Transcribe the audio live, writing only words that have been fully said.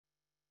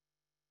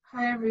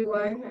Hi,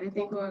 everyone. I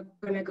think we're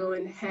going to go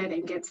ahead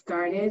and get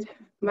started.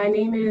 My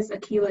name is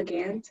Akila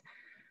Gant.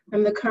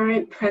 I'm the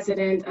current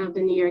president of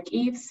the New York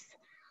East,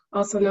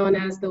 also known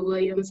as the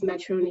Williams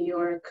Metro New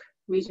York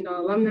Regional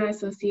Alumni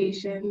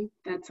Association.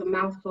 That's a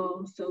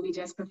mouthful, so we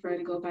just prefer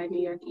to go by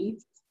New York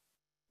East.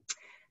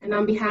 And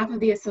on behalf of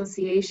the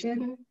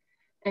association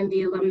and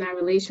the Alumni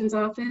Relations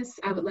Office,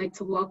 I would like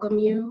to welcome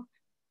you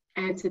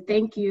and to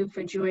thank you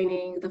for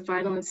joining the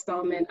final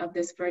installment of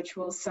this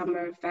virtual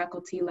summer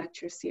faculty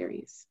lecture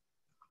series.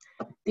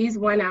 These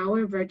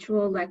 1-hour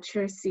virtual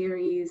lecture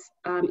series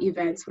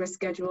events were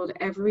scheduled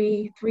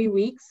every 3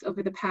 weeks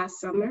over the past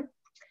summer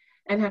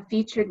and have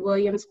featured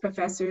Williams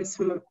professors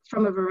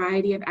from a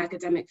variety of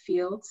academic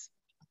fields,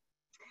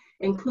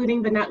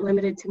 including but not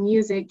limited to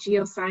music,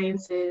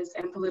 geosciences,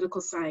 and political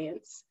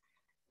science.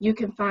 You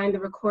can find the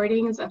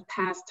recordings of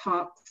past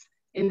talks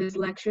in this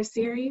lecture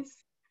series,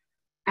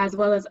 as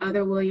well as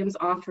other Williams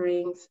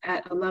offerings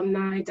at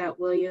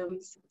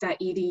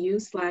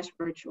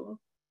alumni.williams.edu/virtual.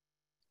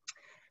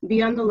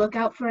 Be on the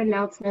lookout for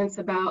announcements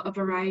about a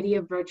variety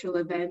of virtual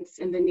events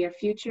in the near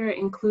future,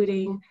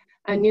 including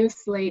a new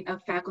slate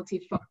of faculty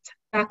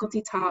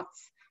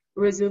talks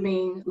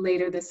resuming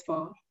later this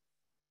fall.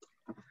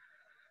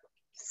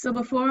 So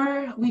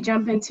before we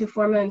jump into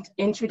formal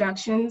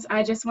introductions,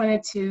 I just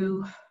wanted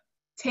to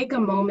take a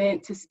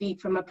moment to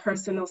speak from a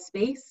personal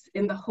space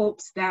in the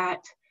hopes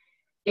that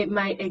it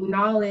might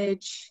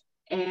acknowledge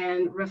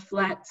and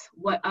reflect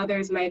what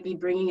others might be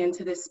bringing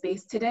into this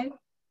space today.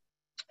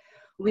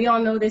 We all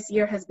know this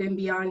year has been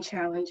beyond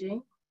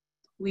challenging.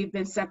 We've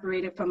been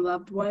separated from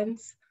loved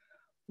ones,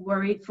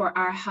 worried for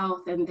our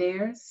health and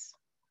theirs.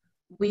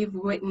 We've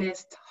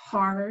witnessed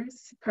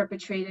horrors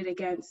perpetrated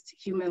against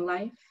human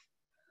life.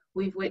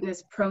 We've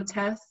witnessed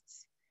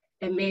protests,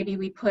 and maybe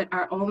we put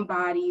our own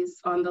bodies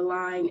on the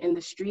line in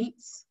the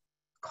streets,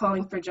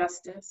 calling for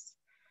justice.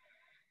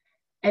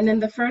 And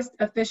in the first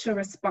official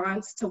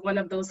response to one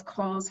of those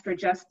calls for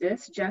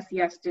justice just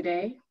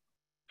yesterday,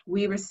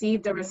 we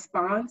received a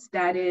response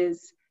that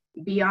is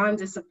beyond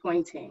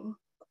disappointing.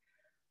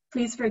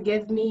 Please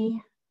forgive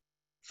me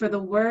for the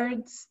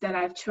words that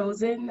I've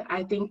chosen.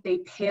 I think they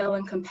pale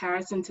in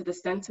comparison to the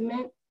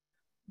sentiment,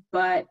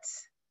 but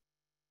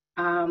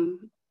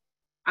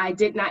I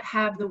did not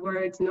have the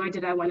words, nor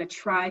did I want to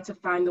try to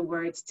find the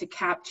words to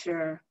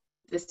capture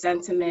the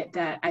sentiment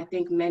that I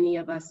think many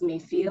of us may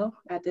feel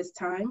at this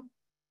time.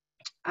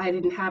 I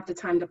didn't have the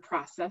time to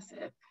process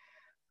it.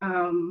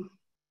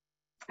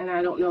 And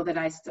I don't know that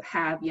I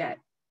have yet.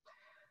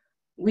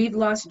 We've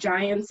lost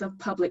giants of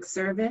public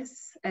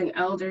service and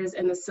elders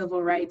in the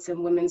civil rights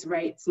and women's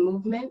rights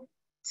movement,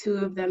 two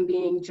of them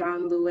being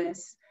John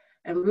Lewis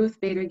and Ruth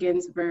Bader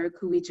Ginsburg,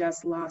 who we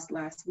just lost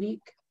last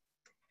week.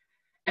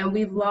 And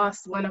we've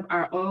lost one of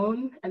our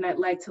own, and I'd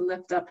like to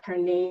lift up her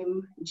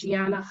name,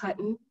 Gianna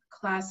Hutton,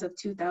 class of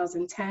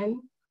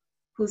 2010,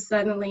 who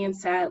suddenly and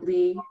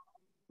sadly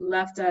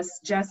left us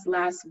just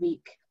last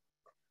week.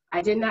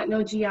 I did not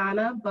know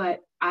Gianna,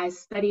 but I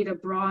studied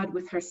abroad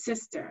with her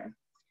sister.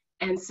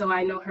 And so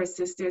I know her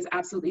sister is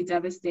absolutely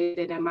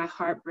devastated, and my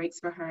heart breaks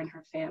for her and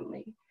her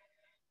family.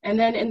 And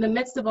then in the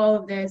midst of all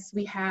of this,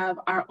 we have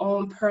our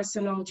own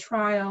personal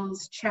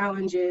trials,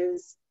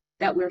 challenges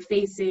that we're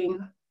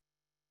facing,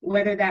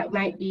 whether that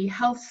might be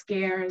health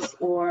scares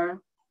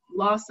or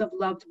loss of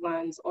loved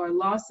ones or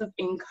loss of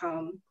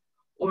income,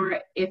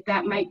 or if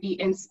that might be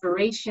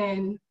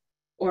inspiration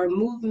or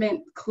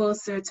movement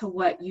closer to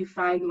what you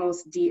find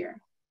most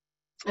dear.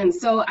 And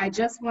so I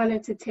just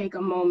wanted to take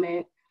a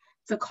moment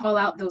to call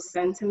out those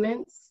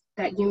sentiments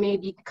that you may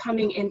be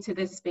coming into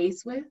this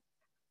space with,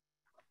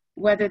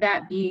 whether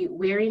that be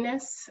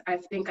weariness, I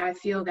think I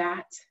feel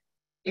that.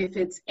 If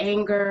it's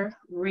anger,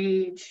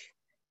 rage,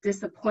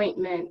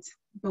 disappointment,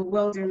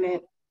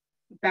 bewilderment,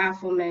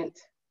 bafflement,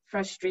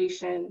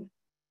 frustration,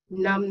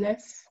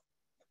 numbness,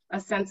 a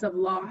sense of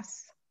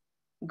loss,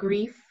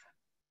 grief,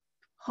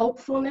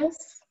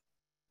 hopefulness,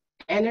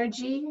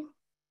 energy,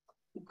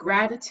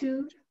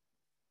 gratitude,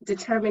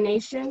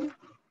 determination,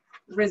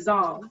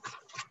 resolve.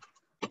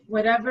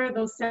 Whatever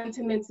those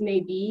sentiments may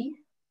be,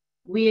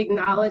 we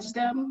acknowledge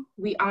them,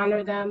 we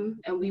honor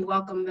them, and we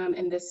welcome them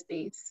in this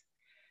space.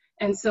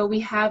 And so we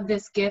have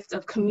this gift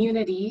of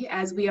community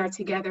as we are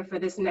together for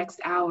this next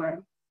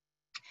hour.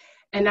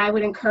 And I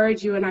would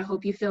encourage you, and I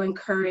hope you feel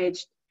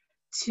encouraged,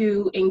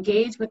 to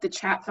engage with the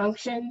chat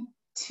function,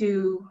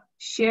 to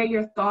share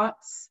your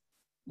thoughts,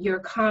 your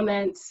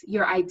comments,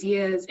 your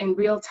ideas in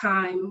real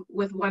time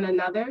with one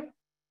another,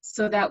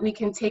 so that we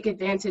can take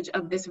advantage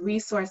of this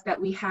resource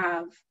that we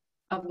have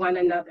of one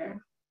another.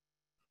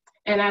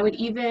 And I would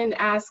even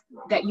ask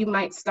that you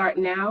might start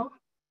now.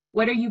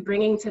 What are you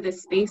bringing to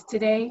this space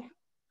today?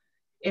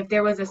 If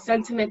there was a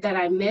sentiment that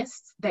I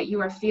missed that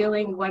you are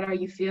feeling, what are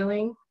you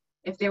feeling?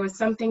 If there was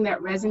something that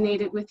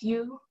resonated with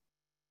you,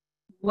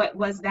 what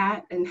was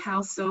that and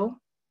how so?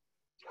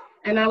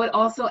 And I would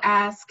also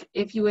ask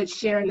if you would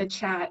share in the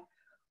chat,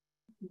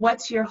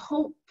 what's your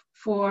hope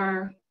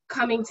for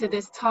coming to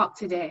this talk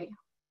today?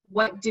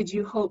 What did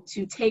you hope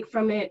to take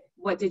from it?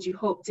 What did you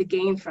hope to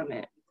gain from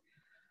it?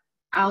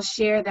 I'll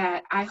share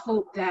that I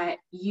hope that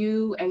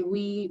you and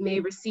we may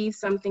receive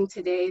something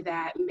today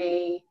that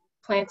may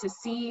plant a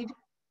seed,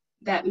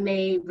 that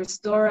may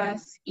restore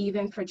us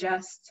even for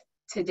just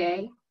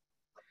today,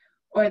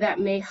 or that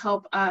may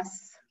help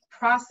us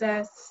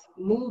process,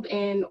 move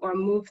in, or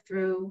move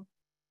through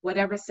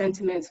whatever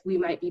sentiments we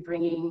might be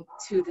bringing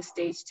to the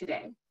stage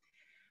today.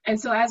 And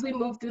so as we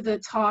move through the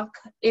talk,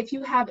 if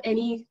you have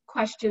any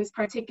questions,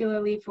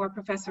 particularly for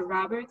Professor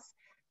Roberts,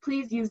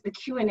 please use the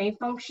Q&A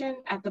function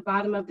at the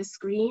bottom of the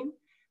screen.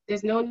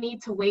 There's no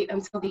need to wait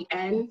until the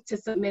end to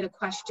submit a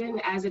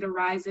question as it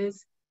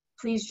arises.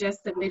 Please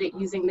just submit it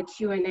using the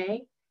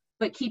Q&A,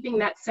 but keeping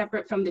that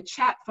separate from the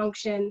chat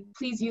function.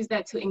 Please use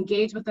that to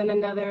engage with one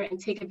another and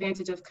take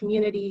advantage of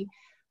community.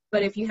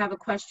 But if you have a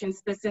question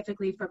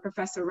specifically for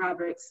Professor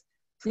Roberts,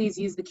 please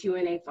use the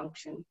Q&A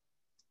function.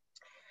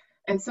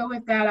 And so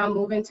with that, I'll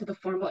move into the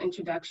formal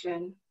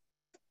introduction.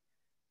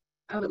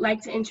 I would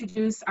like to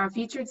introduce our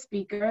featured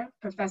speaker,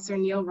 Professor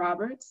Neil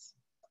Roberts.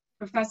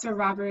 Professor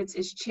Roberts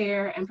is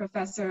Chair and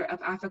Professor of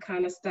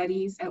Africana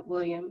Studies at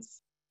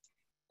Williams.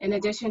 In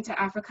addition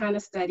to Africana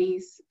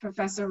Studies,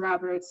 Professor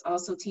Roberts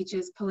also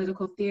teaches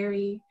political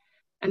theory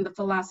and the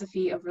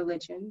philosophy of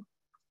religion.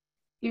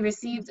 He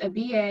received a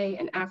BA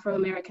in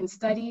Afro-American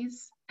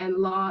Studies and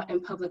Law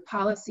and Public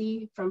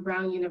Policy from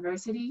Brown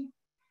University,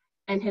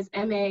 and his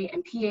MA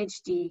and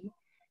PhD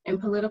in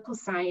Political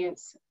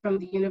Science from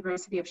the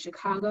University of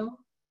Chicago,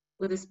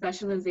 with a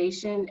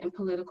specialization in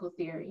political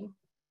theory.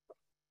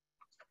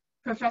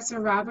 Professor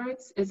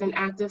Roberts is an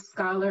active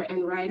scholar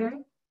and writer.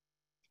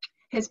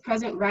 His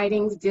present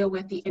writings deal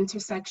with the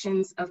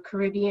intersections of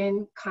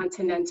Caribbean,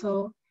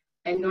 continental,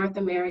 and North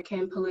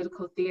American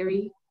political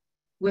theory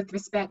with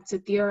respect to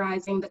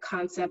theorizing the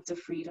concept of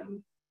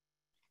freedom.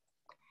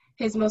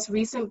 His most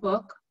recent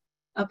book,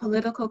 A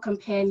Political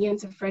Companion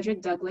to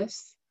Frederick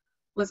Douglass,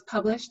 was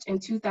published in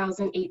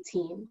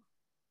 2018.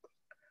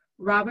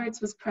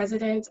 Roberts was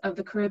president of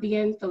the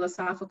Caribbean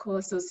Philosophical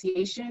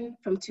Association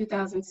from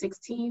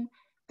 2016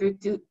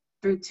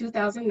 through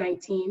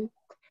 2019,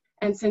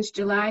 and since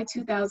July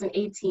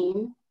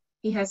 2018,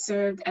 he has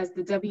served as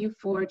the W.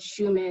 Ford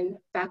Schuman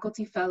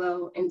Faculty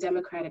Fellow in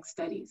Democratic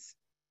Studies.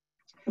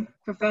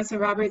 Professor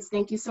Roberts,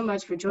 thank you so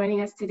much for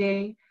joining us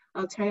today.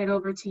 I'll turn it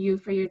over to you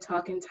for your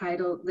talk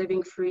entitled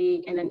Living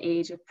Free in an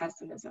Age of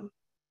Pessimism.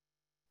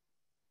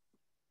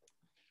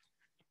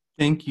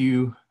 Thank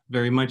you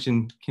very much.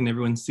 And can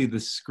everyone see the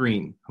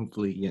screen?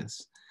 Hopefully,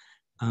 yes.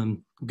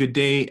 Good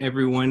day,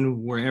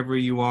 everyone, wherever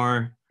you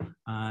are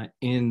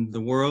in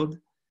the world.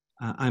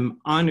 I'm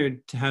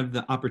honored to have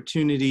the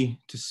opportunity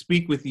to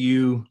speak with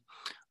you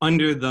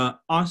under the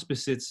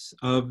auspices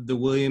of the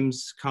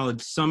Williams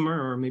College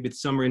Summer, or maybe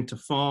it's Summer into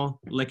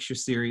Fall lecture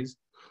series,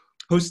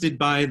 hosted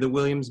by the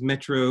Williams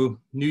Metro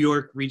New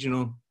York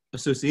Regional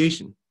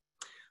Association.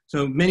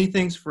 So many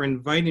thanks for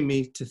inviting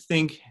me to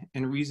think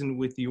and reason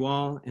with you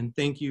all. And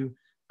thank you,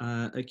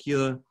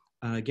 Akila,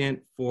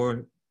 again,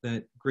 for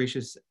that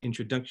gracious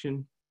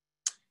introduction.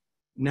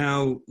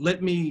 Now,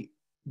 let me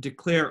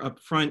declare up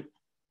front,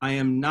 I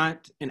am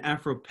not an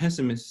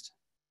Afro-pessimist,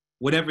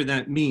 whatever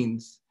that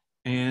means.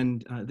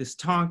 And this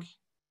talk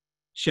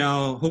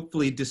shall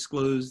hopefully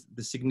disclose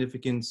the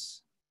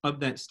significance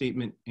of that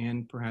statement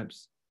and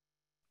perhaps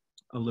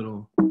a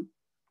little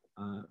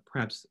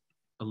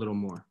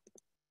more.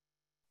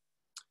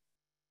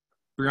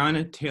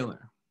 Breonna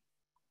Taylor.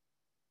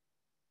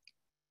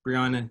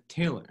 Breonna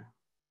Taylor.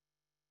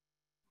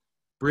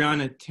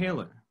 Breonna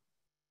Taylor.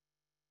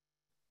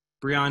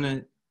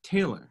 Breonna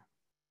Taylor.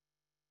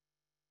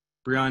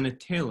 Breonna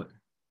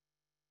Taylor.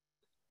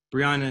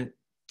 Breonna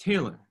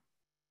Taylor.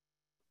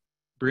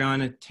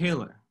 Breonna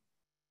Taylor.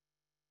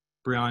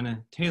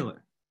 Breonna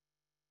Taylor.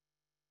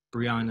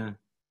 Breonna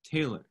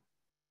Taylor.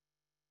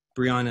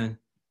 Breonna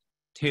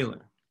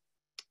Taylor.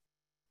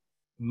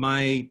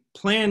 My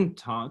planned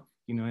talk,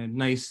 a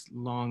nice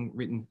long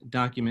written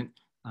document,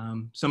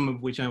 some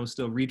of which I will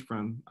still read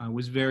from,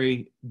 was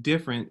very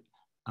different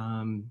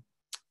than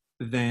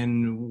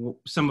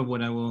some of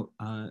what I will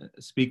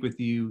speak with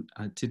you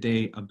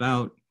today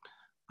about.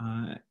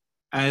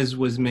 As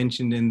was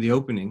mentioned in the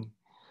opening,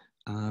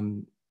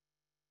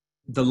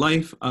 the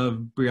life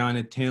of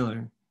Breonna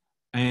Taylor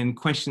and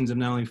questions of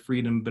not only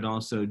freedom, but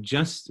also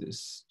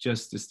justice,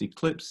 justice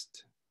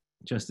eclipsed,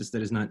 justice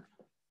that has not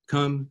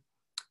come,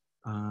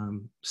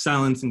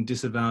 silenced and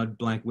disavowed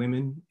Black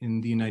women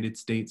in the United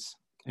States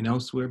and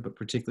elsewhere, but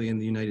particularly in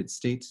the United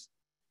States.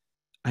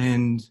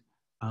 And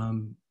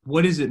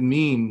what does it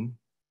mean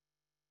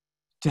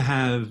to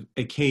have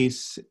a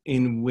case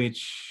in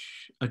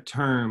which a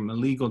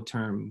legal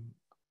term,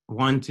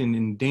 wanton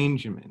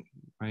endangerment,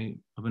 right,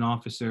 of an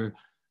officer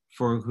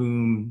for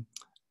whom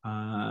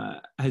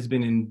has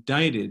been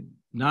indicted,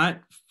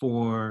 not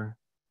for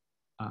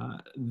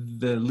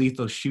the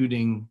lethal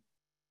shooting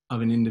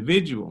of an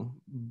individual,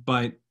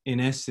 but in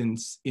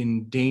essence,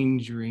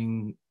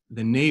 endangering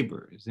the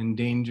neighbors,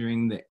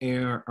 endangering the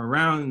air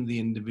around the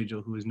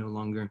individual who is no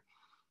longer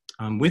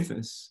with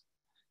us.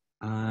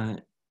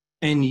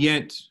 And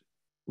yet,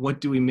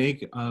 what do we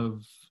make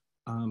of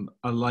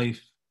a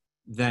life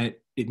that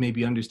it may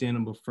be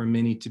understandable for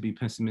many to be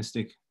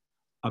pessimistic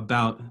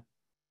about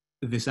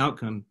this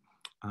outcome.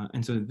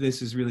 And so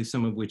this is really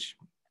some of which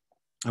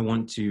I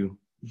want to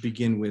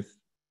begin with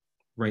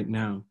right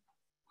now.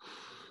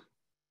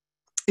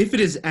 If it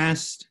is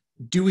asked,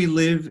 do we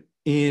live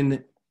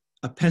in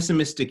a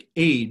pessimistic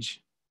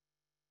age?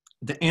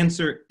 The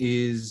answer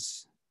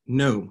is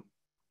no.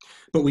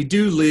 But we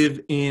do live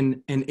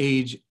in an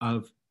age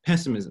of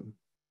pessimism.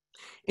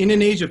 In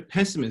an age of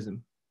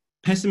pessimism,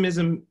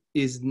 pessimism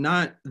is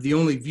not the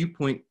only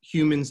viewpoint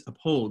humans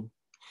uphold,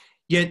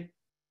 yet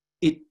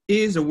it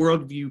is a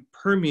worldview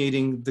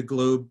permeating the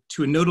globe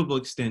to a notable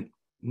extent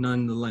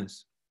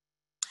nonetheless.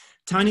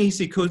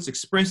 Ta-Nehisi Coates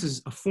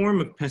expresses a form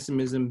of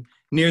pessimism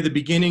near the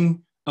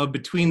beginning of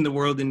Between the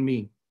World and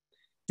Me,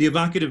 the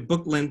evocative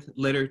book-length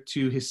letter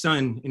to his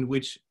son in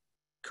which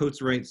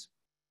Coates writes,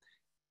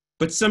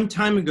 "But some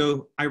time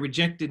ago, I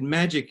rejected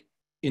magic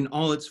in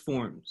all its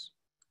forms.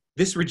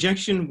 This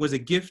rejection was a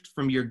gift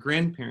from your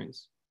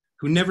grandparents,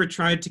 who never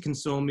tried to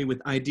console me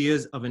with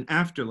ideas of an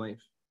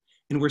afterlife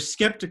and were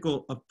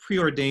skeptical of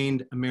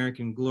preordained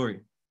American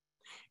glory.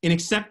 In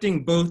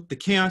accepting both the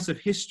chaos of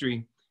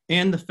history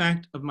and the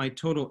fact of my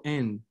total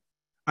end,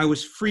 I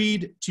was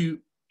freed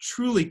to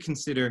truly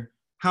consider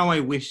how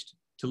I wished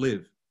to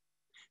live.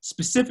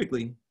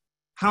 Specifically,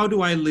 how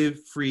do I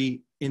live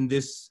free in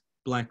this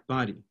Black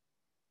body?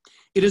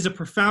 It is a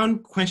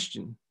profound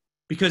question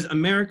because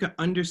America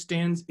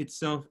understands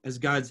itself as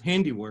God's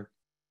handiwork,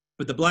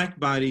 but the Black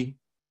body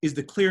is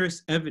the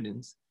clearest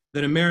evidence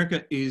that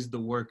America is the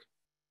work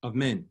of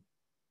men.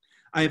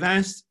 I have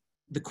asked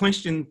the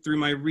question through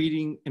my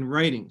reading and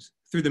writings,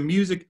 through the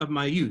music of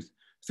my youth,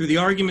 through the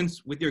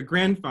arguments with your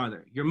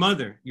grandfather, your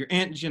mother, your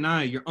Aunt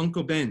Janai, your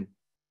Uncle Ben.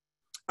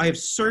 I have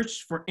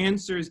searched for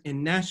answers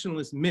in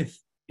nationalist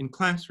myth in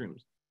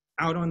classrooms,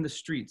 out on the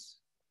streets,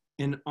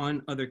 and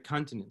on other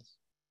continents.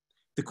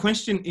 The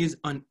question is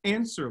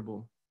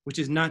unanswerable, which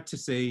is not to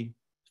say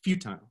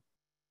futile.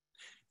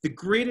 The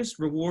greatest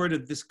reward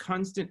of this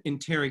constant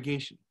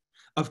interrogation,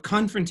 of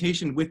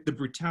confrontation with the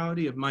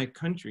brutality of my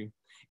country,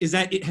 is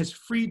that it has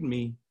freed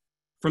me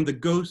from the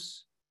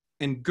ghosts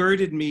and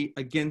girded me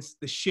against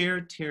the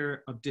shared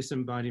terror of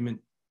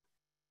disembodiment,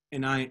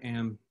 and I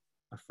am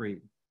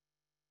afraid.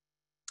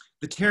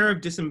 The terror of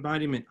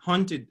disembodiment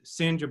haunted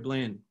Sandra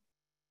Bland.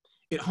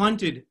 It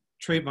haunted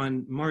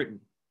Trayvon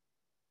Martin.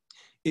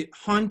 It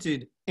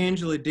haunted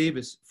Angela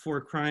Davis for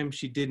a crime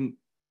she didn't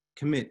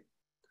commit,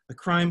 a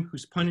crime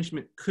whose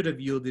punishment could have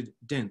yielded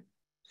death.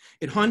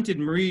 It haunted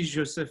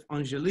Marie-Joseph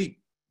Angelique,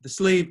 the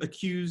slave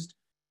accused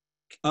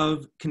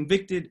of,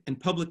 convicted, and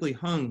publicly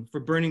hung for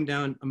burning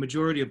down a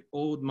majority of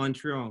old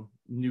Montreal,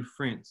 New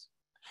France.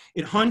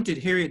 It haunted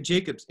Harriet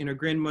Jacobs in her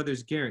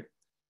grandmother's garret,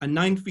 a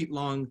 9 feet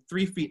long,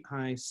 3 feet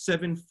high,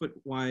 7 foot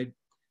wide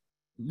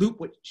loop,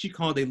 what she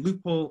called a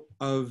loophole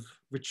of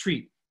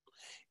retreat.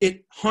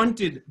 It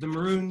haunted the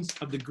Maroons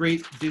of the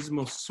Great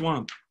Dismal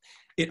Swamp.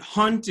 It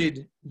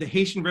haunted the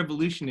Haitian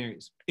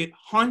revolutionaries. It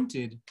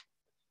haunted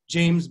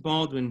James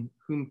Baldwin,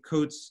 whom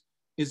Coates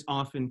is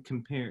often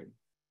compared.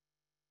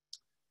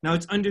 Now,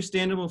 it's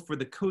understandable for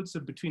the Coates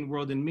of Between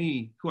World and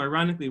Me, who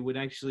ironically would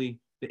actually,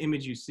 the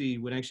image you see,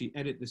 would actually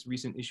edit this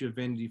recent issue of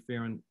Vanity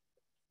Fair on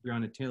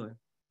Breonna Taylor.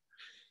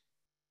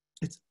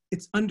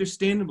 It's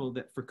understandable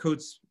that for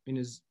Coates in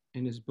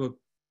his book,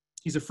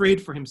 he's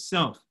afraid for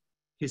himself,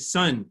 his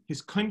son,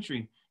 his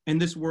country, and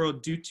this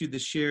world due to the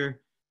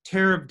sheer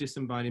terror of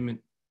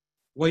disembodiment,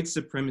 white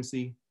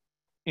supremacy,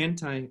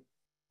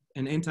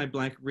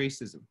 anti-Black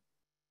racism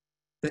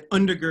that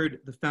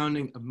undergird the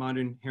founding of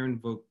modern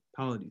Herrenvolk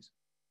polities.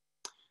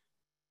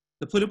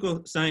 The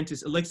political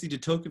scientist Alexis de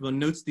Tocqueville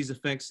notes these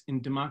effects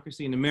in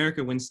Democracy in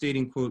America when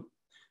stating, quote,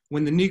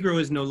 "When the Negro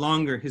is no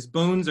longer, his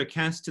bones are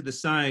cast to the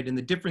side and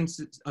the difference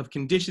of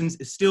conditions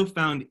is still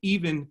found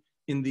even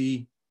in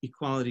the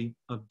equality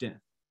of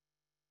death."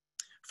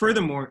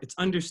 Furthermore, it's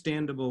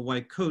understandable why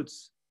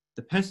Coates,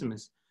 the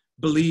pessimist,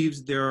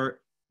 believes there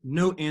are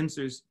no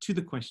answers to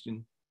the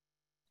question,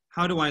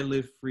 how do I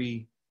live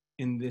free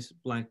in this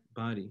Black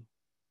body?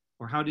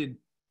 Or how did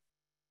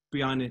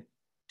Breonna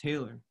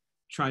Taylor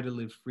try to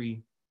live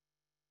free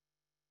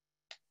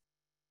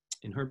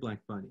in her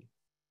Black body?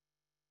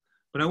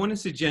 But I want to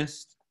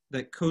suggest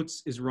that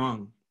Coates is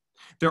wrong.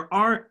 There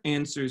are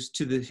answers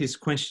to his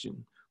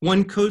question.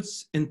 One,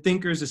 Coates and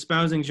thinkers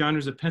espousing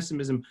genres of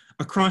pessimism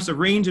across a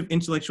range of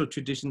intellectual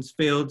traditions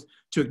failed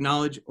to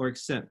acknowledge or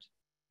accept.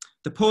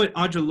 The poet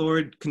Audre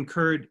Lorde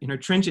concurred in her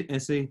trenchant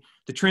essay,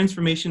 The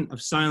Transformation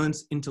of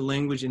Silence into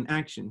Language and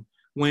Action,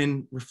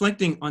 when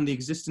reflecting on the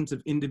existence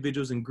of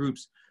individuals and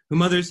groups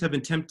whom others have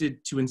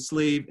attempted to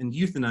enslave and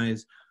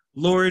euthanize.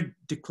 Lorde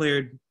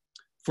declared,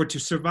 "For to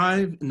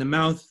survive in the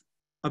mouth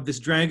of this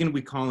dragon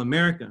we call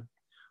America,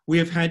 we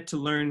have had to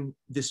learn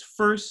this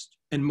first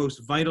and most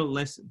vital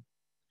lesson,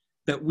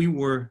 that we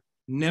were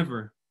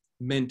never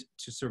meant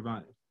to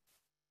survive."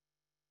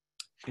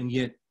 And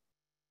yet,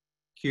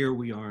 here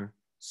we are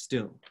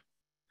still.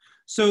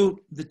 So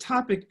the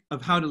topic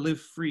of how to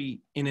live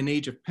free in an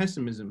age of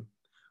pessimism,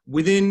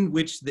 within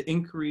which the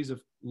inquiries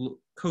of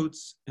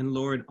coats and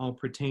Lord all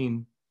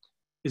pertain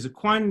is a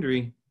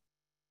quandary,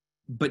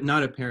 but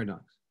not a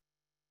paradox.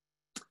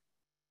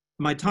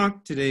 My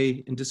talk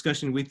today and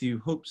discussion with you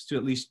hopes to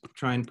at least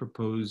try and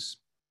propose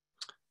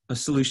a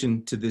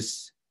solution to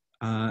this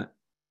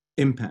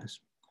impasse.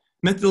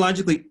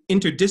 Methodologically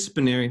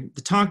interdisciplinary,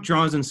 the talk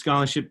draws on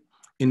scholarship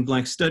in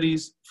Black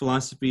studies,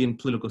 philosophy, and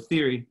political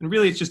theory. And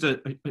really, it's just a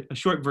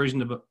short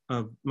version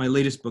of my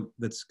latest book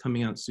that's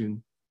coming out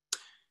soon.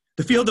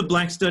 The field of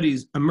Black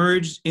studies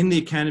emerged in the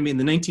academy in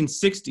the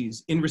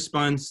 1960s in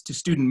response to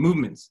student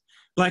movements,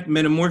 Black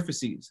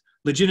metamorphoses,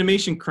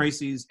 legitimation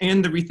crises,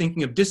 and the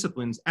rethinking of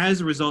disciplines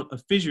as a result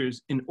of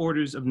fissures in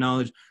orders of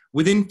knowledge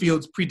within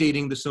fields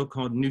predating the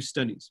so-called new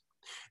studies.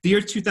 The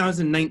year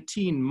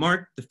 2019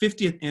 marked the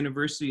 50th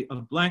anniversary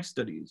of Black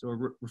studies,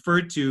 or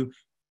referred to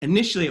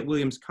initially at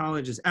Williams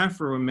College as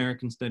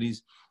Afro-American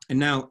studies, and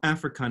now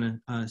Africana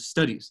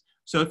studies.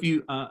 So if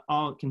you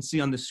all can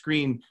see on the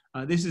screen,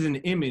 this is an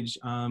image,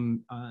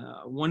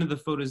 one of the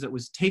photos that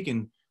was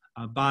taken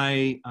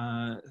by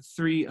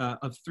three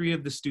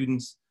of the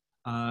students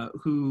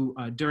who,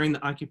 during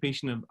the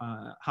occupation of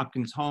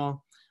Hopkins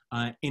Hall,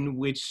 in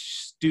which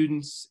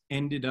students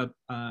ended up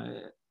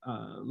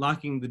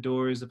locking the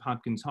doors of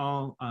Hopkins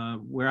Hall,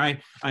 where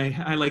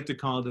I like to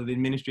call, though the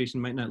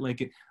administration might not like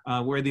it,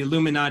 where the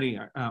Illuminati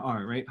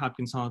are, right?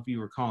 Hopkins Hall, if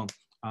you recall,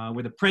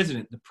 where the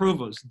president, the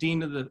provost,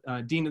 dean of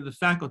the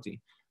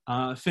faculty,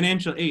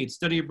 financial aid,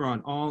 study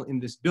abroad, all in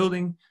this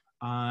building,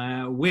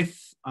 with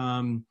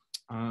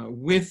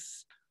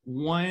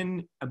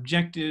one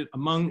objective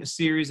among a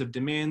series of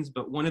demands,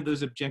 but one of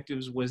those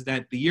objectives was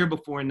that the year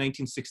before, in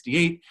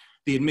 1968,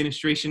 the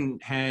administration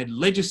had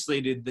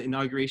legislated the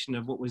inauguration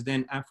of what was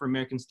then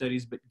Afro-American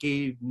Studies, but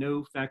gave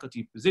no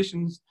faculty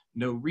positions,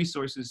 no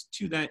resources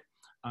to that,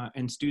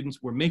 and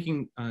students were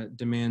making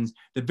demands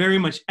that very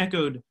much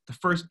echoed the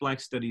first Black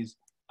Studies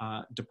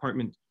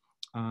department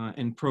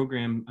and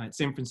program at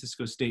San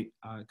Francisco State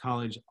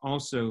College,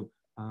 also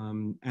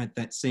at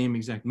that same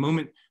exact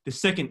moment. The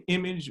second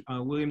image,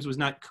 Williams was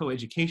not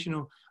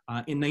co-educational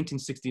in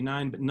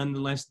 1969, but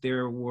nonetheless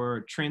there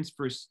were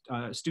transfer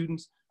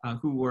students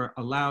who were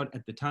allowed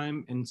at the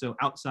time. And so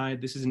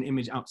outside, this is an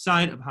image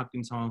outside of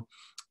Hopkins Hall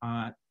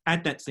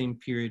at that same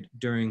period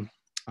during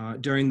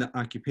the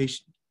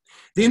occupation.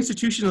 The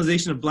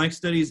institutionalization of Black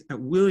studies at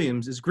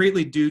Williams is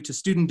greatly due to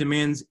student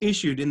demands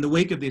issued in the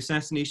wake of the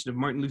assassination of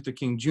Martin Luther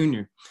King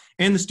Jr.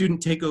 and the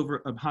student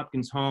takeover of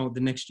Hopkins Hall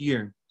the next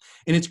year.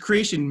 And its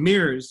creation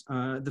mirrors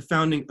the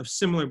founding of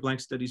similar Black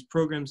studies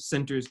programs,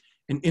 centers,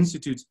 and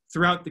institutes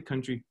throughout the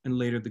country and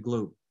later the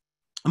globe.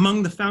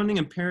 Among the founding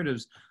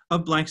imperatives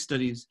of Black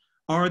studies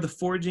are the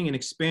forging and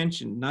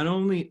expansion, not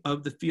only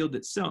of the field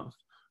itself,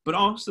 but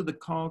also the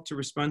call to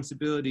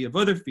responsibility of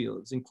other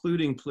fields,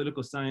 including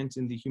political science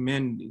and the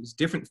humanities,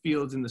 different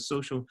fields in the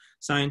social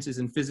sciences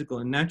and physical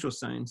and natural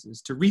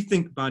sciences, to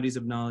rethink bodies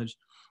of knowledge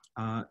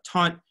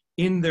taught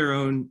in their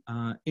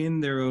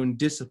own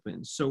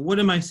disciplines. So what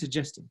am I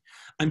suggesting?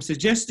 I'm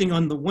suggesting,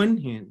 on the one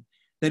hand,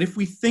 that if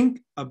we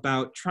think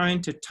about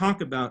trying to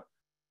talk about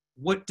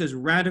what does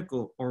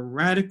radical or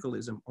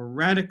radicalism or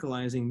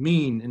radicalizing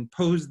mean and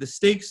pose the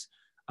stakes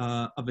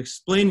of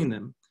explaining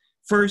them,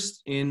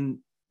 first in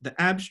the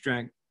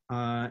abstract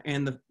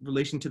and the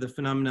relation to the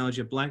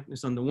phenomenology of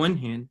Blackness on the one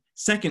hand.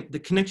 Second, the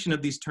connection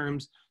of these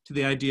terms to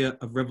the idea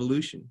of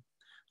revolution.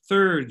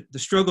 Third, the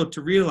struggle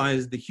to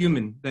realize the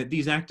human that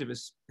these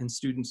activists and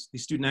students,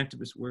 these student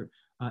activists were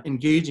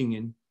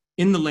engaging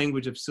in the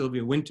language of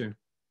Sylvia Wynter.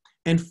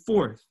 And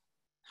fourth,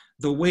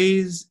 the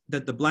ways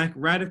that the Black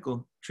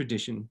radical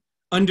tradition,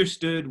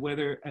 understood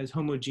whether as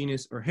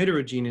homogeneous or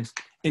heterogeneous,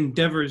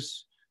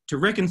 endeavors to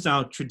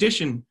reconcile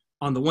tradition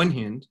on the one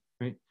hand,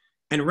 right,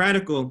 and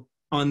radical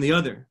on the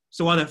other.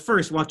 So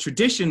while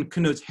tradition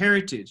connotes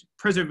heritage,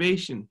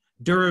 preservation,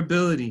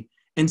 durability,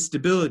 and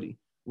stability,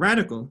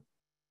 radical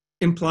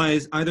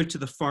implies either to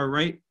the far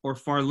right or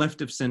far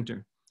left of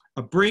center,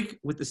 a break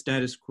with the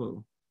status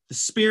quo, the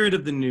spirit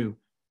of the new,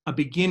 a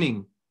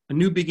beginning, a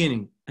new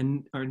beginning,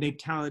 and our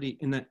natality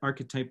in that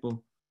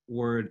archetypal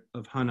word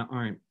of Hannah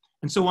Arendt.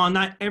 And so while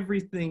not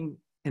everything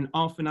and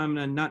all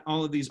phenomena, not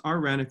all of these are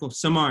radical,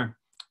 some are,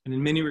 and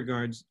in many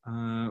regards,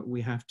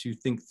 we have to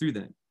think through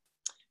that.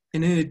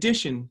 And in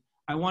addition,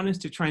 I want us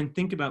to try and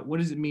think about what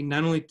does it mean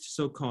not only to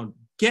so-called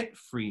get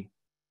free,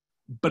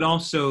 but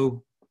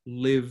also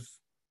live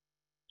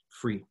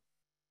free.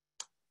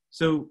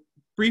 So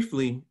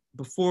briefly,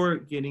 before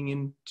getting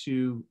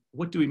into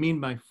what do we mean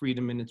by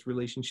freedom and its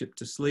relationship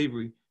to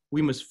slavery,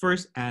 we must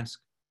first ask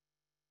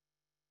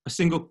a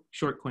single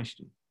short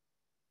question.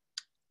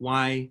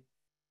 Why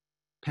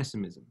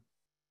pessimism?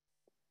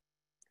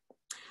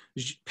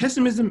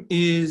 Pessimism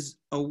is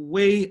a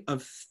way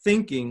of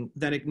thinking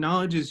that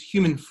acknowledges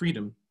human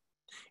freedom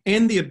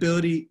and the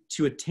ability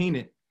to attain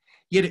it,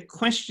 yet it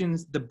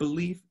questions the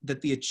belief that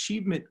the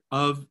achievement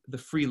of the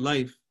free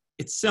life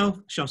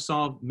itself shall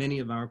solve many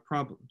of our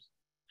problems.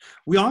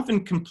 We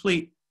often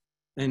conflate,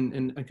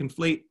 and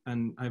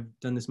I've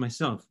done this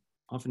myself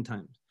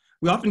oftentimes,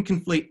 we often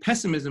conflate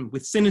pessimism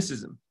with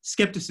cynicism,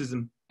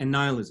 skepticism, and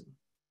nihilism.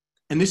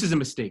 And this is a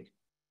mistake.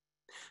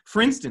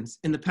 For instance,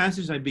 in the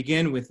passage I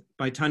began with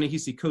by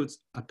Ta-Nehisi Coates,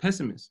 A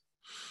Pessimist,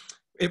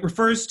 it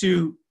refers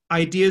to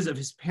ideas of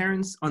his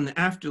parents on the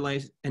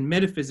afterlife and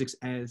metaphysics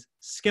as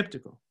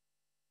skeptical.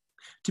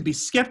 To be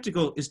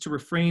skeptical is to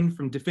refrain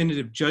from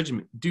definitive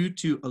judgment due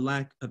to a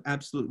lack of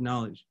absolute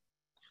knowledge.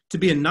 To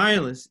be a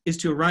nihilist is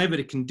to arrive at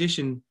a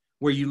condition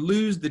where you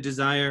lose the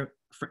desire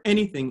for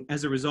anything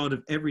as a result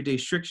of everyday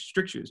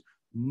strictures,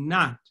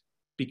 not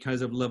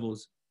because of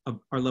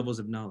our levels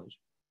of knowledge.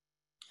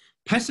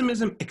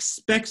 Pessimism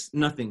expects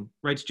nothing,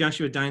 writes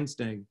Joshua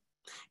Dienstag.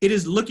 It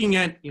is looking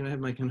at, I have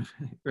my kind of,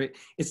 right?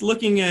 It's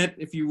looking at,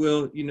 if you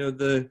will,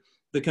 the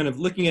kind of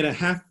looking at a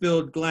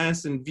half-filled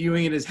glass and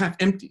viewing it as half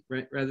empty,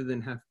 right? Rather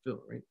than half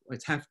filled, right?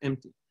 It's half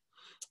empty.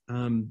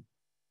 But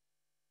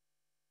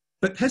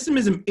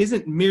pessimism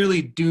isn't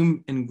merely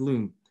doom and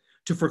gloom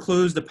to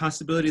foreclose the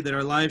possibility that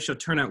our lives shall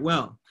turn out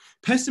well.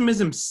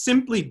 Pessimism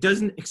simply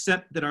doesn't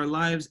accept that our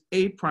lives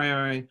a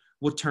priori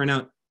will turn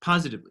out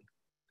positively.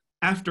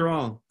 After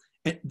all,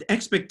 the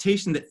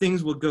expectation that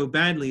things will go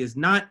badly is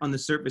not on the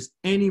surface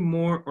any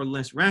more or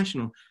less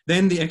rational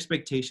than the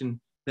expectation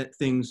that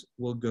things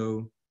will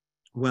go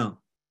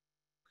well.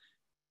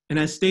 And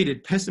as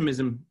stated,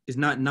 pessimism is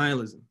not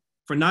nihilism.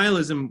 For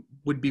nihilism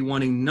would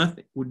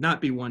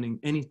not be wanting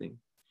anything.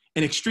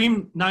 And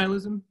extreme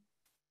nihilism,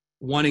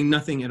 wanting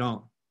nothing at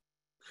all.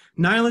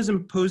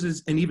 Nihilism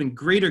poses an even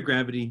greater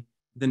gravity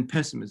than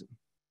pessimism.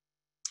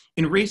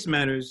 In Race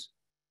Matters,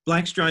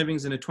 Black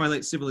Strivings in a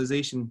Twilight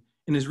Civilization,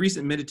 in his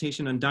recent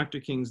meditation on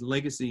Dr. King's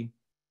legacy,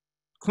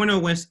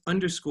 Cornel West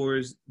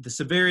underscores the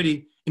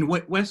severity in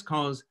what West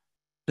calls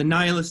the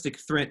nihilistic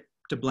threat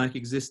to Black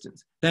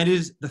existence. That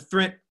is, the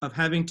threat of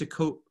having to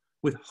cope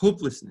with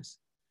hopelessness,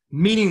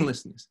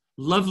 meaninglessness,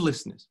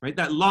 lovelessness, right?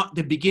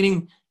 The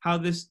beginning, how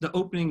the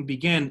opening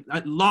began,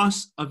 that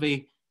loss of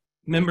a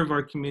member of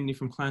our community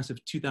from class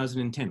of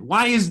 2010.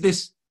 Why is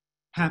this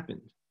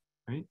happened,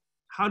 right?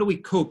 How do we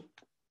cope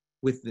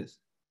with this?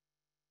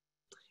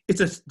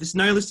 This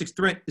nihilistic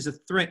threat is a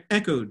threat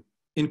echoed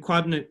in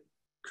Kwabena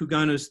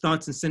Kugano's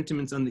Thoughts and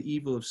Sentiments on the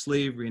Evil of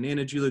Slavery, and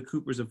Anna Julia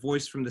Cooper's A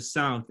Voice from the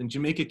South, and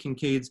Jamaica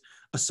Kincaid's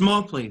A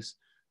Small Place,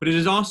 but it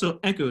is also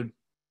echoed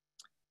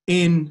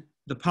in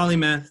the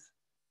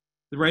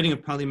writing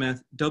of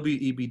polymath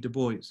W.E.B. Du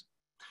Bois.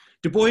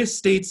 Du Bois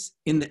states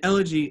in the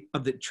elegy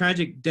of the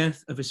tragic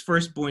death of his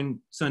firstborn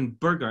son,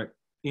 Burgart,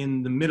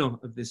 in the middle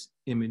of this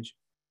image.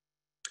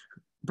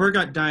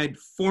 Burgart died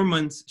 4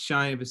 months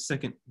shy of his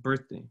 2nd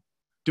birthday.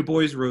 Du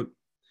Bois wrote,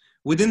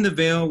 "Within the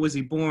veil was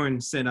he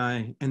born, said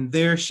I, and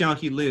there shall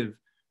he live,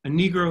 a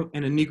Negro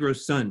and a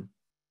Negro's son."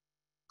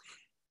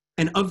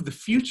 And of the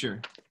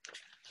future,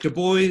 Du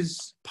Bois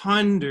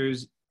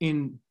ponders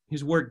in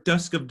his work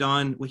Dusk of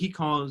Dawn what he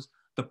calls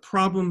the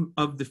problem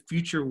of the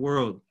future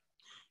world.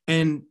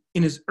 And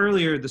in his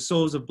earlier The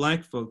Souls of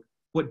Black Folk,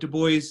 what Du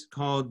Bois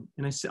called,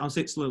 and I'll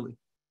say it slowly,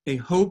 a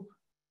hope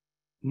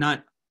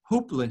not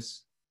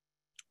hopeless,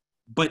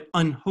 but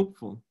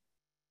unhopeful,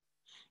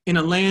 in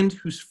a land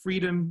whose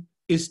freedom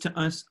is to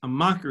us a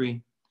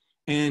mockery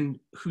and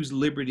whose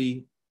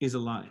liberty is a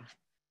lie.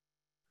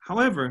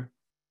 However,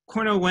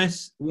 Cornel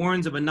West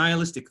warns of a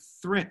nihilistic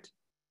threat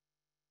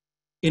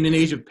in an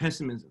age of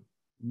pessimism,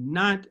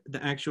 not the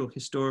actual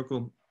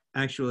historical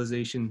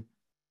actualization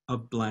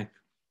of Black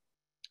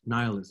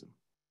nihilism.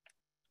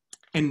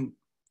 And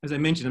as I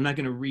mentioned, I'm not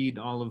going to read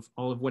all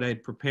of what I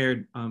had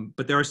prepared,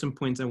 but there are some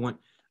points I want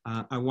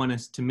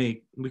us to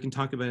make. We can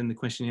talk about it in the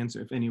question and answer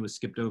if any was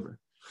skipped over.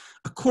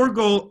 A core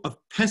goal of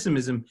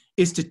pessimism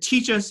is to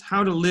teach us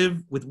how to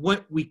live with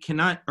what we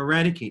cannot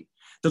eradicate,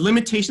 the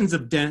limitations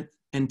of death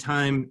and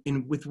time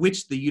with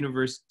which the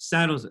universe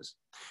saddles us.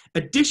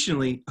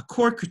 Additionally, a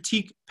core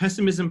critique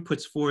pessimism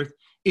puts forth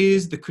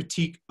is the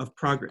critique of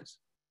progress.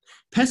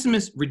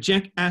 Pessimists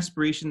reject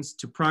aspirations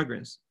to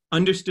progress,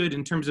 understood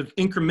in terms of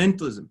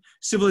incrementalism,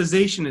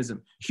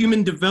 civilizationism,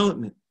 human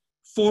development,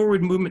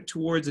 forward movement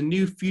towards a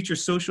new future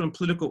social and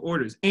political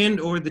orders, and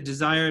or the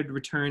desired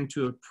return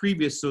to a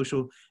previous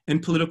social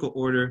and political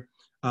order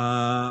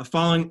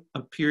following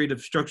a period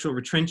of structural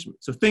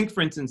retrenchment. So think, for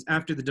instance,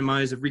 after the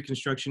demise of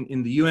Reconstruction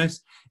in the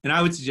US, and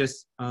I would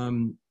suggest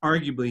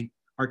arguably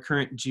our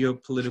current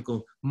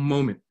geopolitical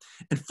moment.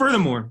 And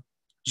furthermore,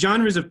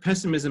 genres of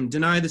pessimism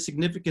deny the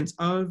significance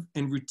of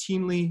and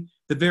routinely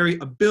the very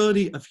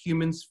ability of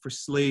humans for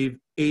slave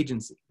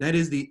agency. That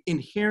is the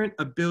inherent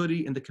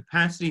ability and the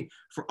capacity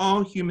for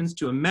all humans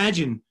to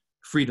imagine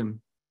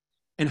freedom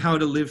and how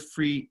to live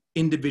free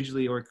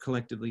individually or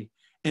collectively.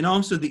 And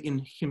also the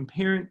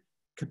inherent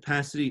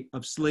capacity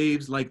of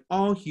slaves, like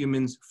all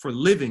humans, for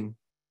living,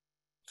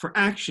 for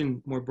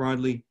action more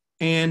broadly,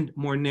 and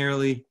more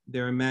narrowly,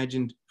 their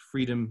imagined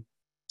freedom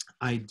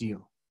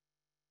ideal.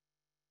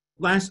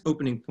 Last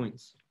opening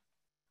points.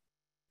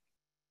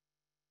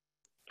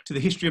 To the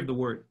history of the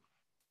word.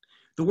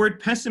 The word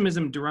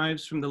pessimism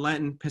derives from the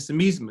Latin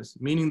pessimismus,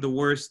 meaning the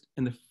worst,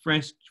 and the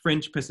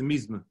French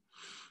pessimisme.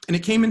 And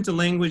it came into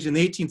language in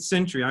the 18th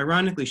century,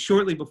 ironically,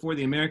 shortly before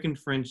the American,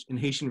 French, and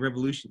Haitian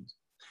revolutions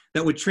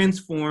that would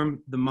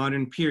transform the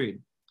modern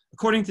period.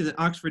 According to the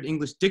Oxford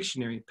English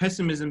Dictionary,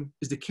 pessimism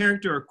is the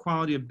character or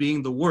quality of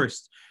being the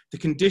worst, the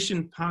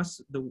condition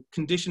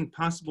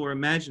possible or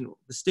imaginable,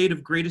 the state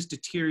of greatest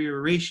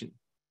deterioration,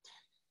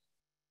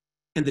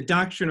 and the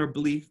doctrine or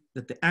belief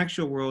that the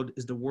actual world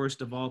is the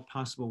worst of all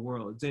possible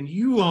worlds. And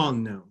you all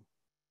know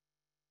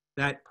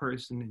that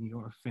person in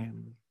your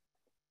family,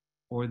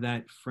 or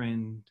that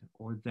friend,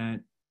 or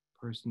that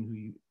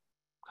person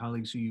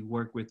colleagues who you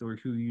work with, or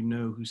who you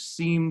know, who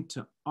seem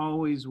to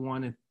always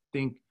want to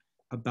think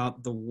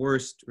about the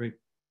worst, right,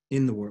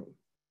 in the world.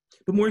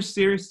 But more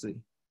seriously,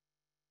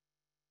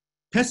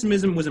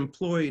 pessimism was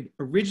employed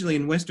originally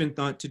in Western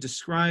thought to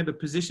describe a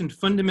position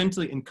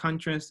fundamentally in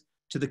contrast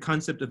to the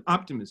concept of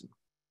optimism,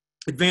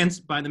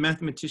 advanced by the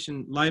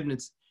mathematician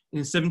Leibniz in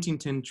his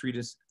 1710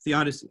 treatise,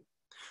 Theodicy.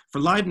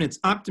 For Leibniz,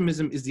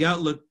 optimism is the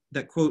outlook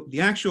that, quote,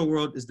 the actual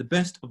world is the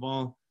best of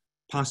all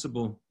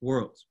possible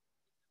worlds.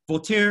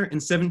 Voltaire in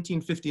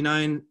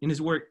 1759, in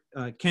his work,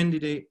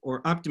 Candide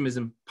or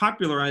Optimism,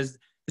 popularized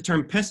the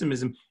term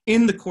pessimism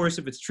in the course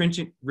of its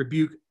trenchant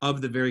rebuke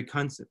of the very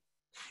concept.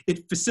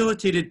 It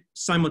facilitated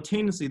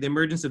simultaneously the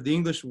emergence of the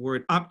English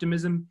word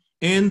optimism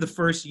and the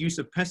first use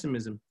of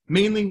pessimism,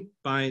 mainly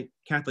by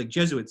Catholic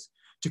Jesuits,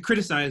 to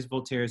criticize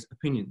Voltaire's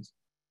opinions.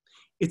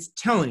 It's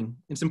telling,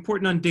 it's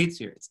important on dates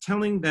here, it's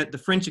telling that the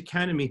French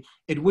Academy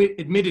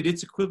admitted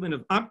its equivalent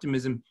of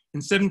optimism in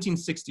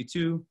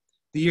 1762,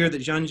 the year that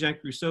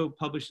Jean-Jacques Rousseau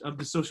published Of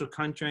the Social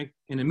Contract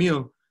and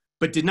Émile,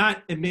 but did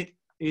not admit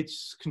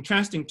its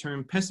contrasting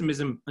term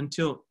pessimism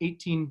until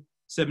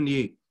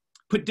 1878.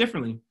 Put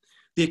differently,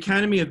 the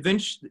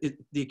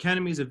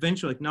Academy's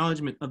eventual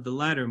acknowledgement of the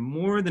latter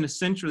more than a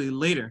century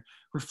later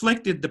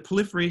reflected the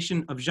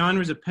proliferation of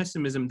genres of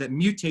pessimism that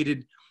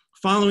mutated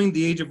following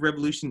the Age of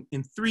Revolution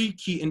in three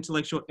key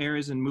intellectual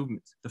eras and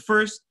movements. The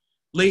first,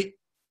 late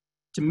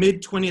to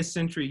mid-20th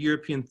century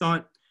European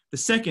thought. The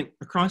second,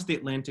 across the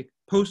Atlantic,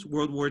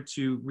 post-World War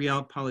II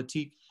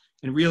realpolitik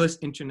and realist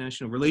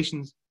international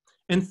relations.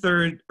 And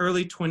third,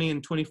 early 20th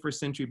and 21st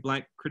century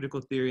Black critical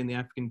theory in the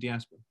African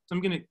diaspora. So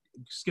I'm going to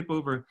skip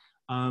over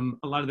a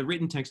lot of the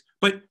written text,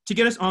 but to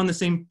get us on the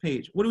same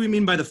page, what do we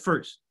mean by the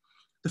first?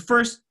 The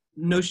first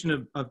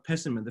notion of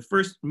pessimism,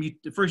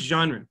 the first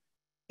genre,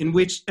 in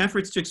which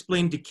efforts to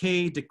explain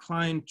decay,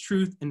 decline,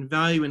 truth, and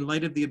value in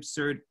light of the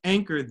absurd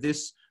anchor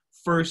this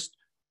first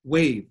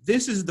wave.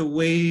 This is the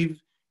wave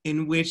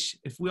in which,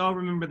 if we all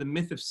remember the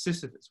myth of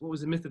Sisyphus, what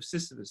was the myth of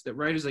Sisyphus that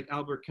writers like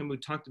Albert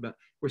Camus talked about,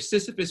 where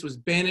Sisyphus was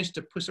banished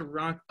to push a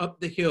rock up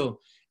the hill,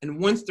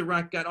 and once the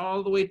rock got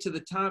all the way to the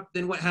top,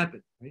 then what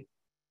happened, right?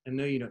 I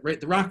know you know,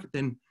 right? The rock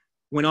then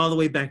went all the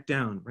way back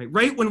down, right?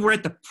 Right when we're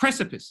at the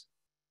precipice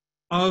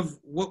of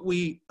what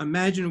we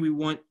imagine we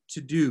want to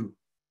do,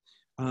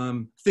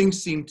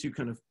 things seem to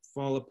kind of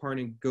fall apart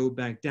and go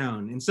back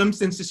down. In some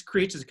sense, this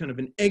creates a kind of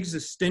an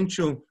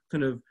existential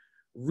kind of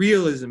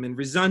realism and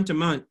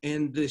ressentiment,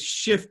 and the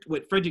shift,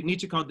 what Friedrich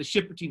Nietzsche called the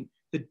shift between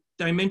the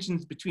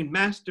dimensions between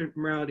master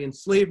morality and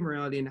slave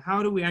morality, and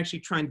how do we actually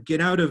try and get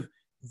out of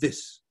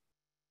this?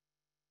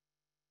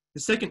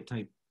 The second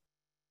type,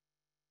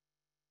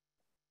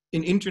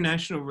 in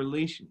international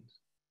relations,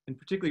 and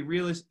particularly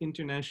realist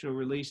international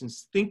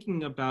relations,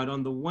 thinking about,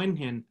 on the one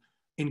hand,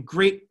 in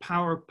great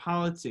power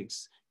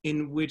politics,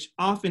 in which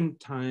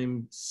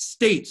oftentimes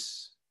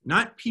states,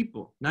 not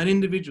people, not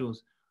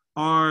individuals,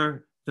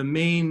 are the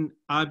main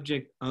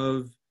object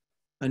of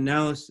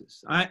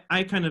analysis.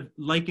 I kind of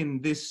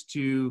liken this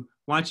to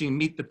watching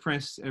Meet the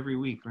Press every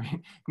week, right?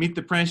 Meet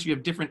the Press, you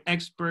have different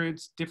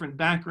experts, different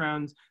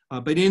backgrounds,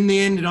 but in the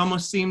end, it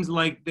almost seems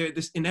like there's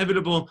this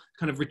inevitable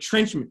kind of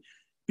retrenchment,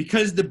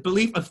 because the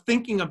belief of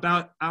thinking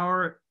about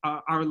our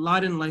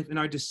lot in life and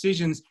our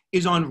decisions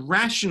is on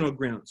rational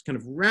grounds, kind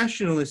of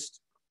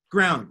rationalist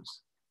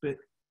grounds,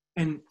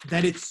 and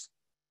that it's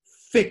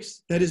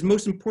fixed. That is,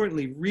 most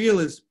importantly,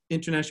 realist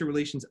international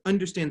relations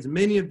understands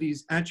many of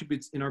these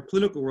attributes in our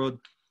political world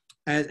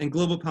and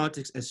global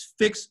politics as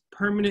fixed,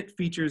 permanent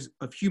features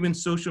of human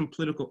social and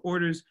political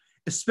orders,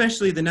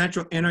 especially the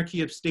natural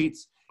anarchy of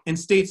states and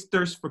states'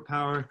 thirst for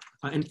power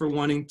and for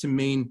wanting to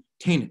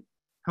maintain it.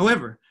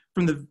 However,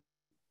 from the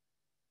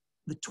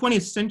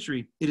 20th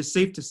century, it is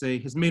safe to say,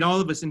 has made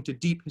all of us into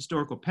deep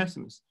historical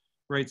pessimists,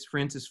 writes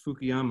Francis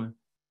Fukuyama,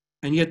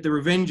 and yet the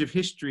revenge of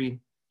history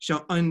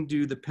shall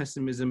undo the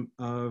pessimism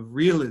of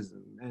realism,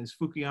 as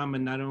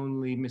Fukuyama not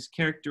only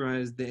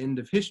mischaracterized the end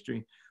of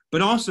history,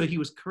 but also he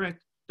was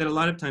correct that a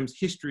lot of times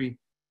history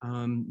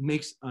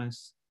makes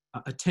us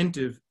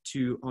attentive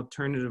to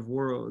alternative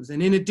worlds.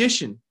 And in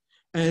addition,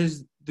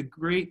 as the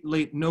great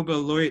late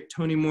Nobel laureate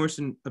Toni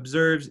Morrison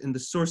observes in The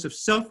Source of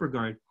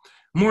Self-Regard,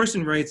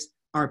 Morrison writes,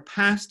 "Our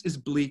past is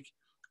bleak,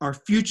 our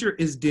future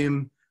is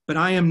dim, but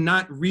I am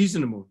not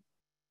reasonable.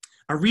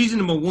 A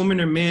reasonable woman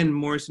or man,"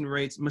 Morrison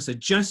writes, "must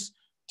adjust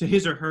to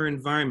his or her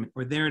environment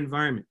or their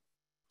environment.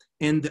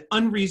 And the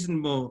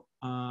unreasonable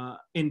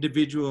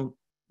individual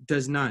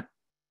does not.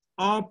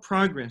 All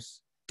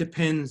progress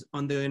depends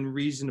on the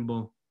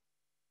unreasonable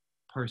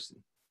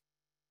person."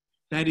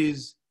 That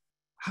is,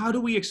 how do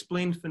we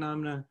explain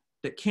phenomena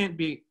that can't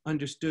be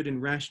understood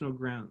in rational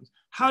grounds?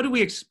 How do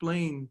we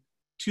explain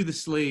to the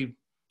slave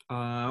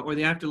or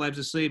the afterlives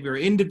of slavery,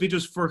 or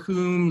individuals for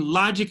whom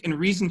logic and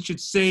reason should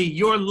say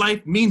your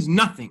life means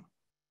nothing?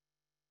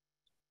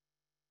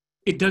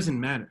 It doesn't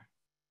matter.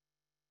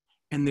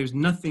 And there's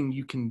nothing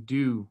you can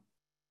do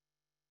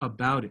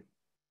about it.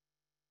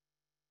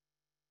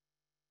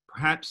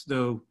 Perhaps,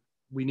 though,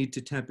 we need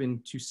to tap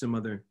into some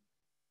other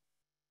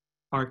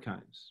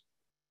archives.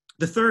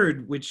 The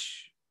third,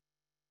 which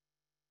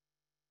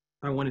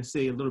I want to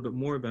say a little bit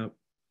more about,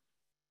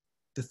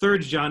 the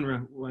third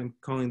genre, what I'm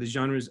calling the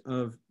genres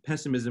of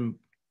pessimism,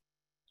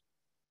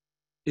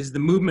 is the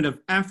movement of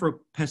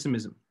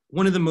Afro-pessimism,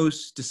 one of the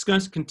most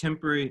discussed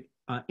contemporary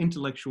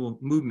intellectual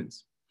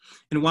movements.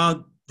 And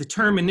while the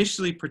term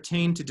initially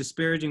pertained to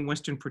disparaging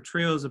Western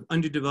portrayals of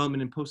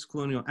underdevelopment in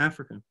post-colonial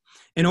Africa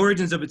and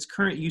origins of its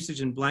current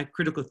usage in Black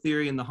critical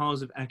theory in the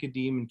halls of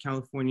academia in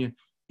California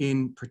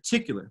in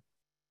particular,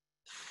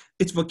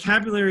 its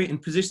vocabulary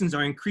and positions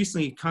are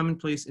increasingly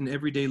commonplace in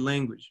everyday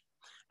language.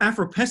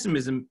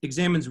 Afro-pessimism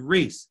examines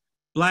race,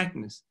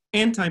 Blackness,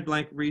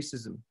 anti-Black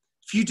racism,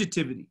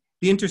 fugitivity,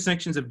 the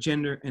intersections of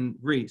gender and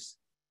race,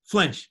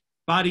 flesh,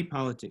 body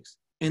politics,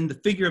 and the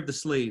figure of the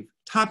slave,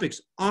 topics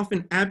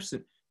often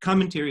absent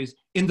commentaries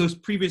in those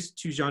previous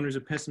two genres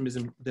of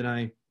pessimism that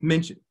I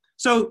mentioned.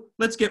 So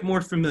let's get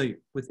more familiar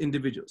with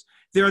individuals.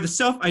 There are the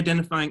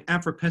self-identifying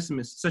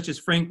Afro-pessimists, such as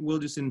Frank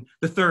Wilderson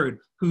III,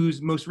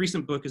 whose most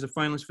recent book is a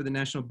finalist for the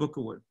National Book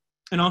Award,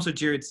 and also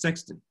Jared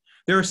Sexton.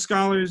 There are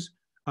scholars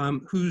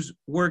whose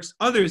works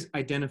others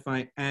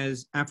identify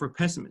as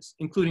Afro-pessimists,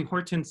 including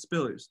Hortense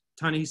Spillers,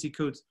 Ta-Nehisi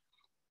Coates,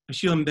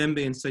 Achille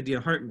Mbembe, and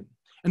Saidiya Hartman.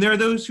 And there are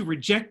those who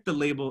reject the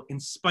label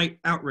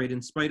outright,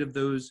 in spite of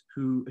those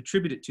who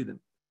attribute it to them,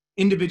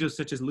 individuals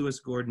such as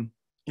Lewis Gordon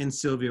and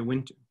Sylvia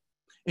Wynter.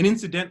 And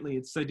incidentally,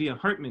 it's Saidiya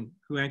Hartman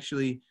who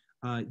actually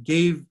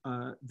gave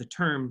the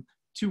term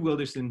to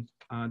Wilderson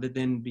that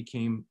then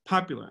became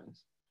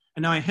popularized.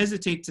 And now I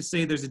hesitate to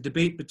say there's a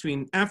debate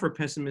between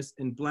Afro-pessimists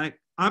and Black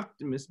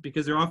optimists,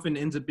 because there often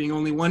ends up being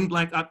only one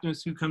Black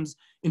optimist who comes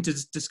into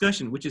this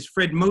discussion, which is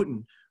Fred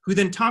Moten, who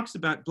then talks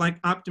about Black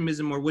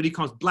optimism, or what he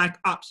calls Black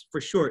ops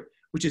for short,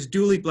 which is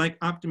dually Black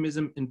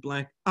optimism and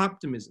Black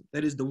optimism.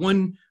 That is the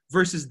one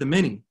versus the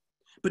many.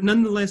 But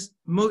nonetheless,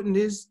 Moten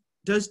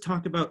does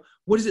talk about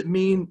what does it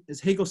mean, as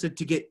Hegel said,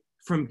 to get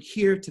from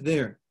here to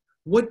there?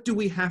 What do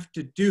we have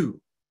to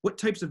do? What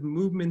types of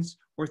movements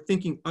or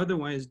thinking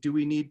otherwise do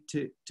we need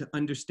to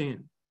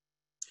understand?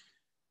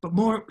 But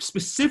more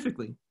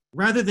specifically,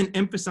 rather than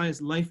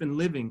emphasize life and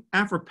living,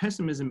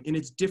 Afro-pessimism in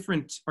its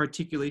different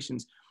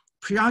articulations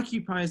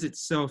preoccupies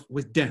itself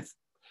with death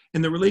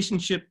and the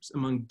relationships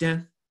among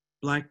death,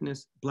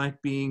 Blackness,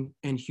 Black being,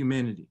 and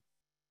humanity.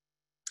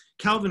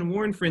 Calvin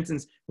Warren, for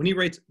instance, when he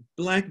writes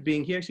Black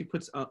being, he actually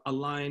puts a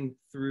line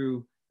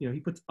through, he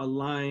puts a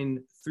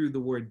line through the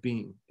word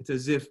being. It's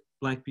as if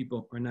Black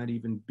people are not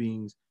even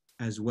beings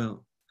as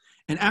well.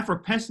 And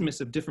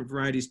Afro-pessimists of different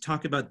varieties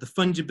talk about the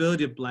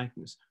fungibility of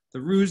Blackness,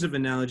 the ruse of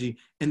analogy,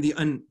 and the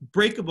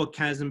unbreakable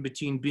chasm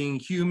between being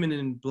human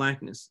and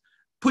Blackness.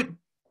 Put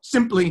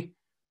simply,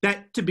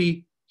 that to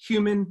be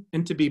human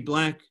and to be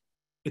Black,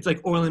 it's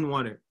like oil and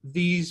water.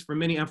 These, for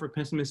many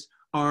Afro-pessimists,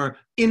 are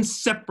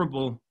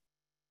inseparable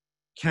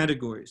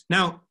categories.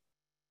 Now,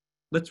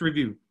 let's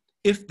review.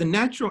 If the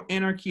natural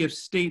anarchy of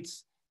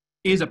states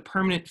is a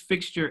permanent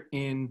fixture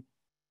in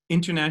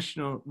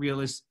international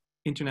realist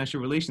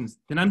international relations,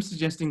 then I'm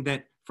suggesting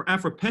that for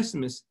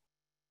Afro-pessimists,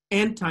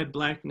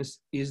 anti-Blackness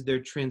is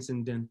their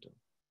transcendental.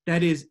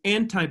 That is,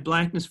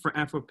 anti-Blackness for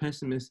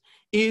Afro-pessimists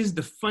is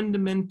the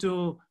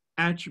fundamental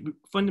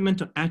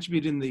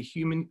attribute in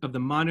the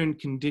modern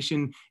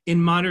condition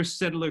in modern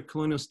settler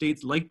colonial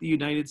states like the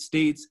United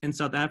States and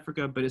South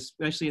Africa, but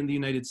especially in the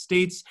United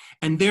States.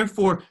 And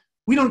therefore,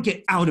 we don't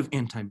get out of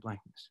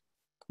anti-Blackness.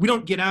 We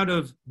don't get out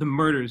of the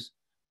murders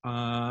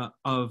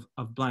of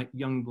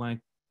young Black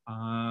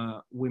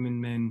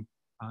women, men,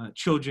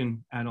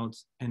 children,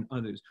 adults, and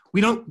others.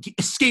 We don't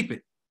escape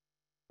it.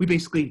 We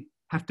basically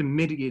have to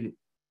mitigate it,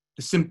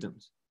 the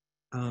symptoms.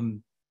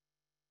 And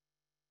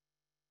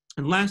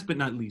last but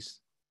not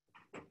least,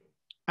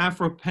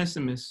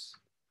 Afro-pessimists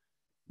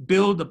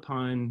build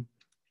upon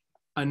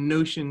a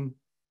notion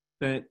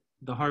that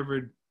the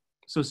Harvard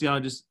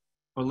sociologist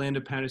Orlando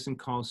Patterson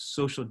calls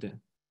social death,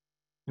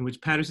 in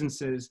which Patterson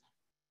says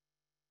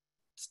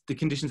the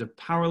conditions of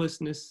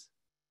powerlessness,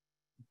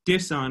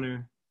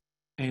 dishonor,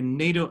 and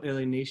natal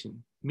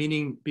alienation,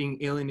 meaning being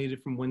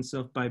alienated from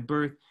oneself by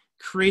birth,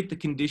 create the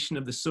condition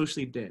of the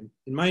socially dead.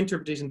 In my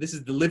interpretation, this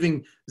is the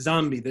living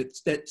zombie,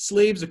 that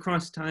slaves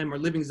across time are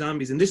living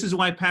zombies. And this is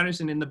why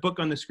Patterson, in the book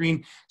on the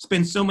screen,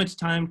 spends so much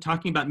time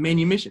talking about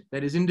manumission,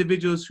 that is,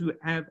 individuals who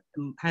have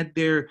had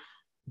their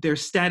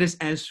status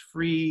as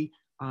free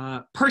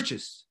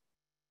purchased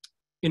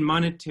in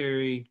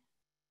monetary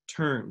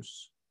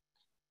terms.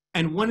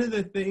 And one of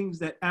the things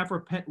that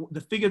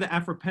the figure that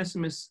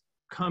Afro-pessimists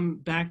come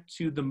back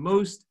to the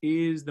most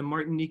is the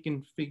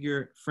Martinican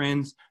figure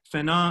Frantz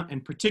Fanon,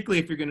 and particularly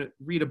if you're going to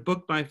read a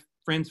book by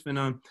Frantz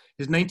Fanon,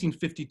 his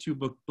 1952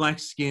 book, Black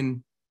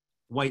Skin,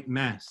 White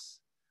Mass.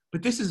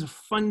 But this is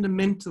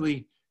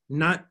fundamentally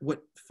not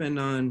what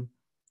Fanon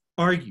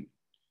argued.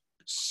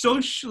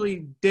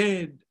 Socially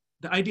dead,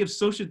 the idea of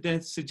social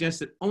death suggests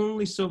that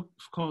only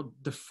so-called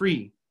the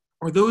free,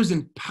 or those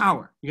in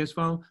power, you guys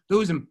follow?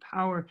 Those in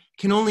power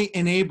can only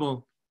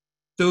enable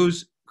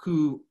those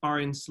who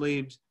are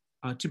enslaved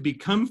to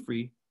become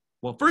free.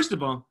 Well, first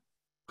of all,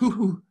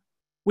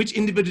 which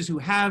individuals who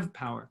have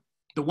power,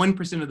 the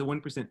 1% of the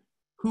 1%,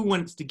 who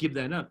wants to give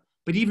that up?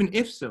 But even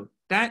if so,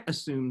 that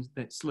assumes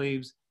that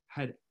slaves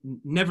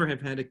never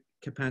have had a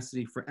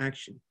capacity for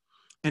action.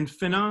 And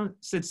Fanon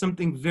said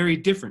something very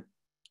different.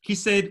 He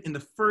said in the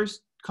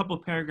first couple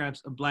of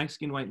paragraphs of Black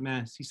Skin, White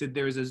Mass, he said,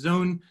 there is a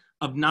zone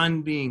of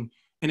non-being,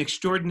 an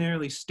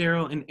extraordinarily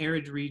sterile and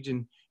arid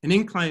region, an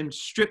incline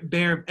stripped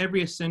bare of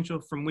every essential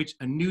from which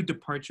a new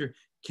departure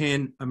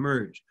can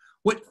emerge.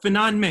 What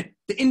Fanon meant,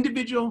 the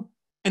individual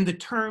and the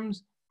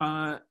terms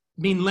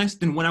mean less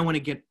than what I want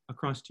to get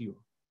across to you.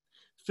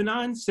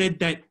 Fanon said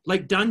that,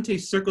 like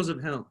Dante's Circles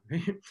of Hell,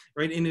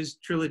 right, in his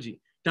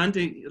trilogy,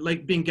 Dante,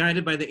 like being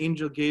guided by the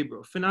angel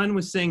Gabriel, Fanon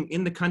was saying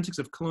in the context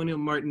of colonial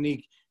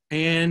Martinique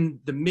and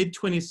the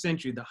mid-20th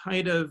century, the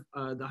height of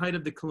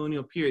the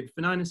colonial period,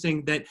 Fanon is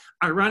saying that,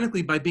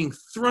 ironically, by being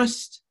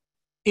thrust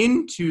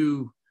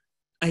into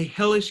a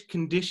hellish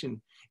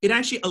condition, it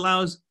actually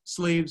allows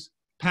slaves,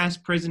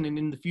 past, present, and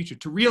in the future,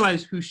 to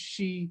realize who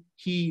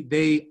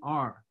they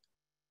are,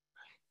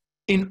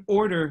 in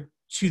order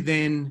to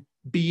then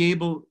be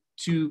able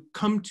to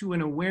come to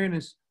an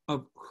awareness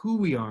of who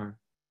we are.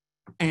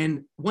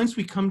 And once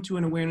we come to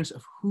an awareness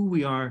of who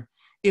we are,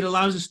 it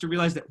allows us to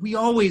realize that we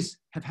always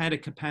have had a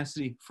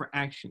capacity for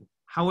action,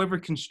 however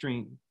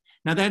constrained.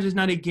 Now, that is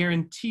not a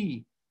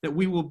guarantee that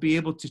we will be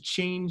able to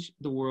change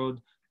the world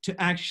to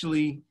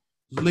actually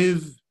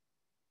live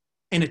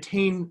and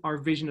attain our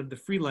vision of the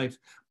free life,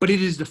 but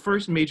it is the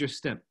first major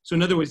step. So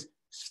in other words,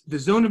 the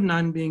zone of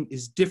non-being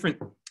is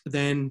different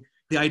than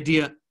the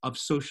idea of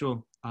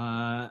social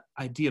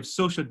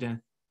death.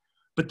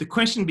 But the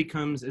question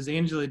becomes, as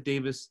Angela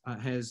Davis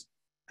has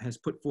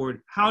put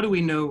forward, how do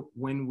we know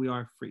when we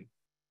are free?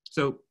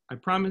 So I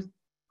promise,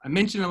 I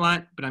mentioned a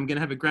lot, but I'm gonna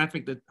have a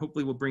graphic that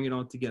hopefully will bring it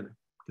all together,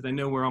 because I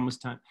know we're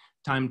almost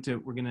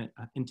we're gonna,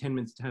 in 10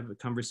 minutes, to have a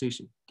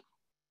conversation.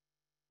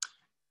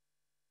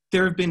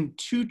 There have been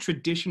two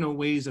traditional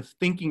ways of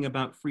thinking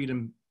about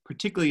freedom,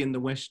 particularly in the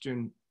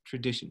Western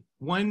tradition.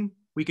 One,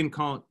 we can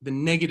call the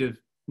negative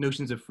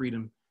notions of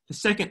freedom. The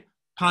second,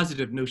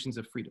 positive notions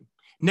of freedom.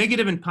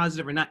 Negative and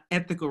positive are not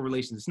ethical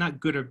relations. It's not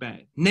good or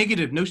bad.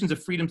 Negative notions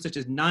of freedom, such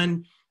as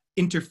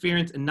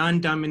non-interference and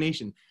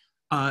non-domination.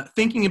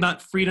 Thinking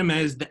about freedom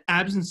as the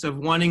absence of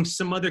wanting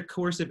some other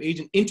coercive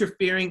agent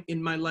interfering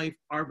in my life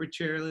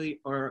arbitrarily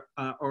or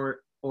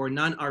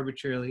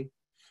non-arbitrarily,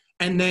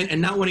 and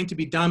not wanting to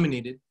be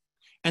dominated.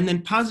 And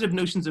then positive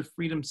notions of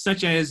freedom,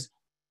 such as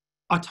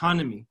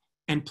autonomy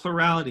and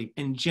plurality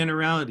and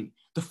generality.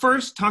 The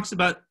first talks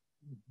about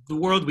the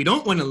world we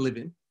don't want to live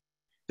in.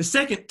 The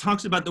second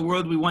talks about the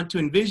world we want to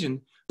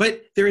envision,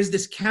 but there is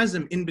this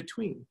chasm in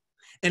between.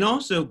 And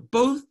also,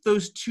 both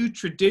those two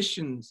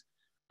traditions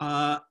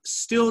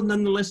still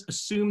nonetheless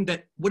assume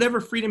that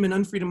whatever freedom and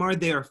unfreedom are,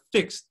 they are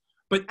fixed.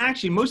 But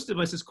actually, most of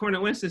us, as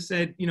Cornel West has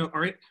said,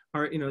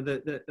 are in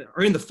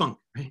the funk,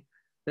 right?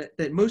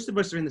 That most of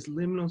us are in this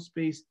liminal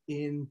space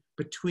in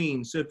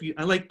between. So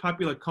I like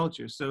popular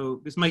culture,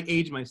 so this might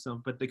age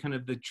myself, but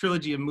the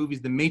trilogy of movies,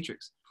 The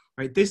Matrix,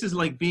 right? This is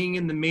like being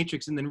in the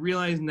Matrix and then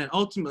realizing that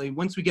ultimately,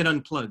 once we get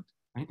unplugged,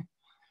 right?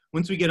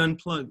 Once we get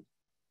unplugged,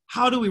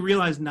 how do we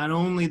realize not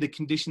only the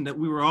condition that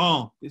we were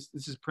all, this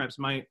is perhaps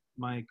my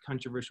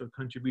controversial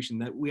contribution,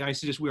 that I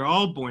suggest we are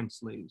all born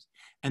slaves.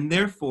 And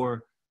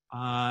therefore,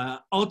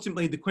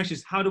 ultimately the question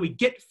is, how do we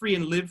get free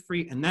and live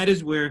free? And that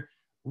is where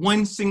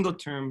one single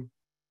term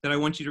that I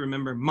want you to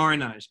remember,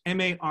 marronage,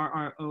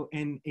 M-A-R-R-O-N-A-G-E,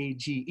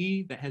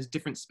 that has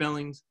different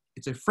spellings.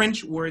 It's a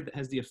French word that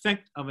has the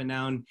effect of a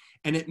noun,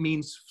 and it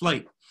means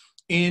flight.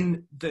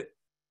 In the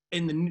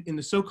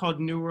so-called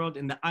New World,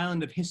 in the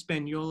island of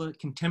Hispaniola,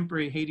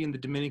 contemporary Haiti and the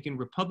Dominican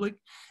Republic,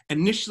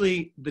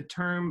 initially the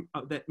term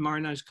that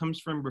marronage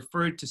comes from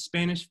referred to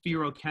Spanish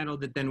feral cattle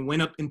that then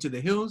went up into the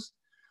hills,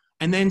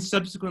 and then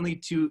subsequently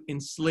to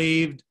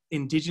enslaved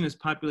indigenous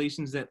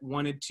populations that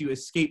wanted to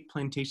escape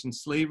plantation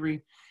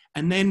slavery.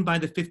 And then by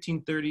the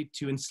 1530s,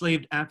 to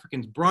enslaved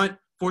Africans brought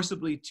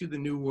forcibly to the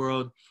New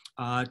World,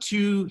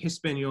 to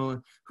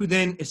Hispaniola, who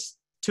then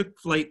took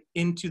flight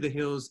into the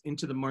hills,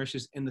 into the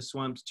marshes and the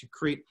swamps to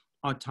create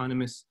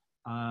autonomous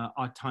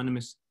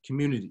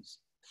communities.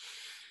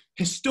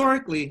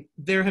 Historically,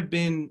 there have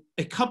been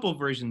a couple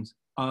versions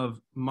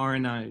of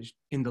marronage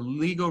in the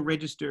legal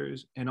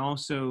registers and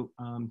also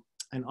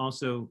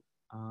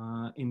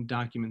in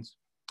documents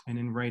and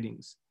in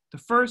writings. The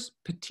first,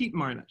 petit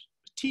marronage.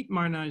 Petit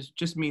marronage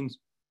just means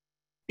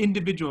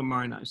individual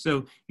marronage.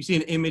 So you see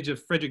an image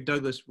of Frederick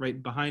Douglass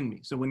right behind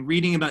me. So when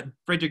reading about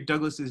Frederick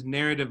Douglass's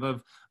narrative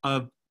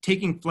of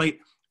taking flight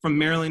from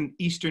Maryland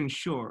Eastern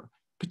Shore,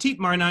 Petit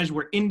marronage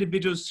were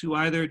individuals who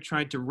either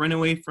tried to run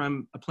away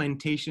from a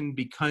plantation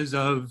because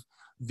of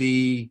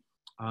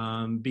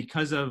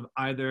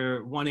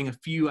either wanting a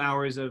few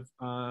hours of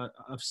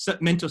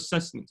mental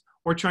sustenance,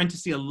 or trying to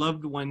see a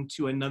loved one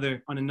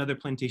on another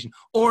plantation,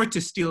 or to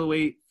steal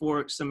away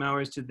for some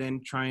hours to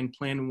then try and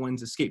plan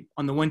one's escape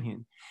on the one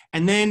hand.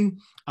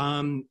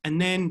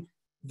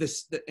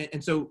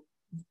 So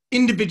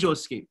individual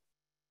escape.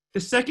 The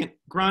second,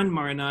 grand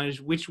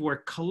marronage, which were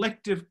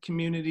collective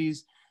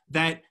communities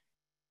that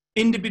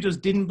individuals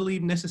didn't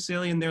believe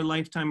necessarily in their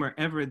lifetime or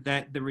ever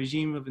that the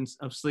regime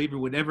of slavery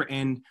would ever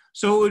end.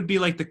 So it would be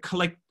like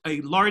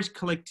a large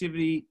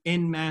collectivity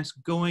en masse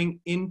going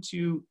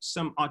into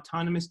some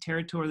autonomous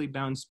territorially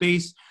bound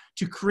space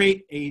to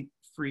create a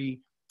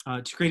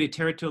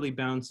territorially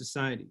bound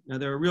society. Now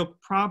there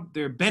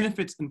are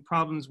benefits and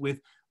problems with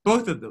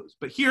both of those,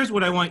 but here's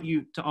what I want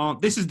you to all,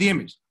 this is the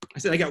image. I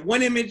said I got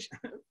one image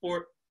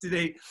for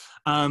today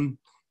that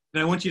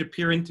I want you to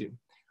peer into.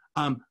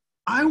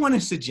 I want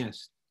to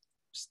suggest,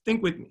 just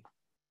think with me.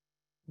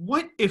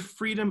 What if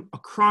freedom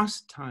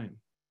across time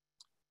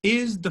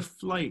is the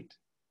flight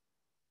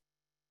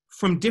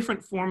from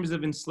different forms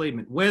of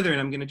enslavement, whether, and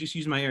I'm going to just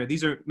use my error,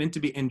 these are meant to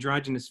be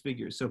androgynous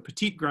figures. So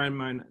petite grand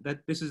marronage,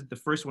 this is the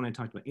first one I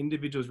talked about,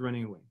 individuals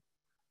running away,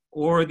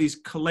 or these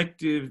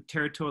collective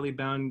territorially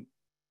bound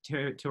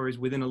territories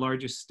within a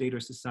larger state or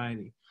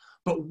society.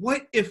 But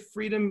what if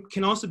freedom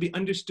can also be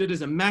understood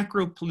as a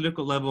macro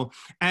political level,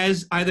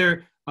 as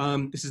either,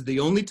 this is the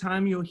only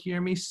time you'll hear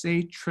me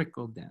say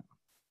trickle down.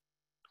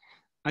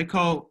 I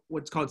call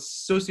what's called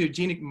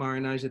sociogenic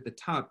marronage at the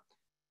top,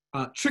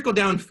 trickle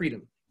down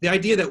freedom. The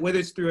idea that whether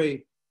it's through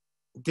a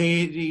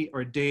deity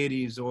or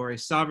deities or a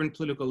sovereign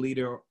political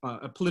leader, or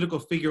a political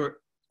figure,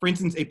 for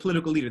instance, a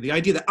political leader, the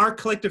idea that our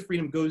collective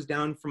freedom goes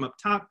down from up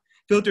top,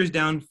 filters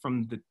down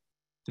from the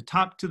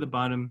top to the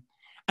bottom.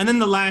 And then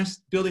the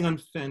last, building on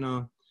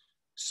Fanon,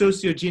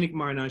 sociogenic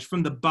marronage,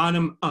 from the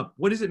bottom up.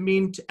 What does it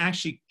mean to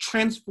actually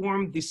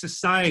transform the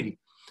society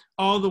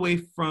all the way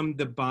from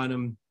the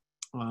bottom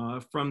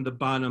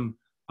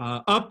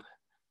up?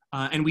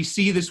 And we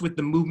see this with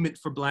the movement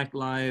for Black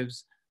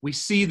Lives. We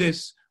see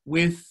this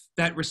with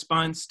that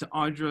response to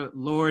Audre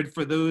Lorde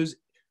for those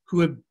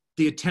who have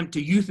the attempt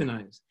to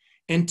euthanize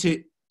and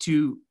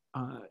to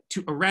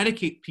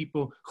eradicate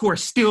people who are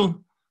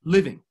still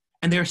living,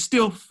 and they're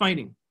still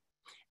fighting.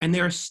 And they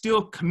are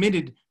still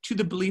committed to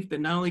the belief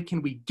that not only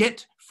can we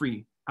get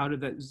free out of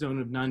that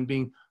zone of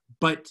non-being,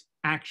 but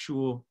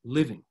actual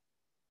living.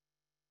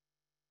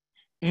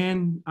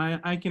 And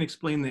I can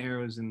explain the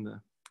arrows in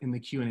the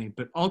Q&A,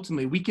 but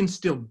ultimately we can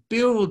still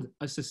build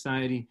a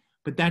society,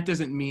 but that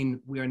doesn't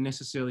mean we are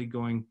necessarily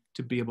going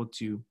to be able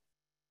to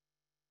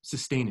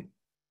sustain it.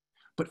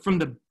 But from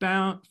the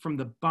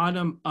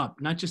bottom up,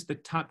 not just the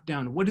top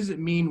down, what does it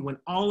mean when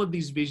all of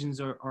these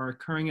visions are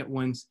occurring at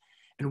once?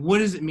 And what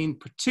does it mean,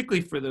 particularly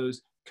for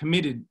those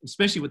committed,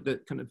 especially with the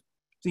kind of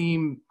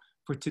theme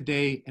for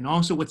today, and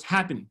also what's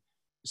happening,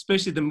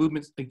 especially the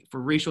movements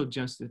for racial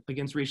justice,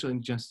 against racial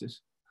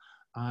injustice,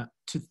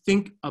 to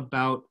think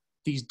about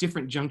these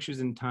different junctures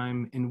in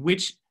time in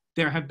which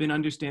there have been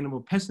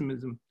understandable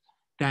pessimism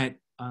that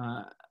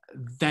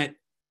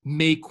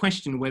may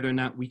question whether or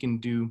not we can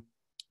do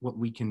what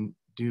we can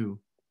do.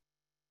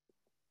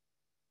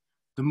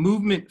 The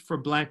movement for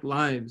Black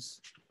Lives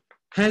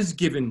has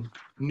given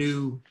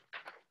new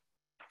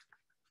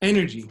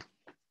energy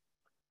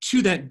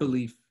to that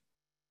belief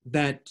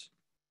that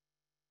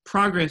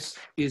progress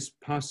is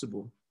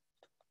possible,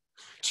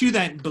 to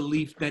that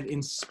belief that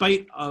in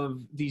spite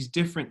of these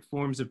different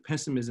forms of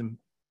pessimism,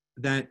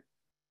 that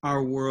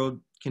our world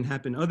can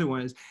happen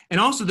otherwise. And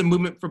also the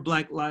movement for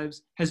Black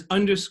Lives has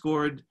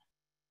underscored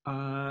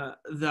the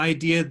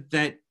idea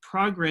that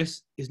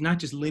progress is not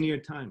just linear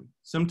time.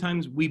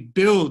 Sometimes we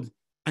build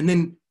and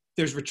then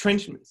there's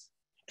retrenchments.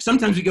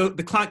 Sometimes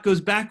the clock goes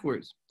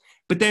backwards,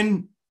 but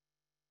then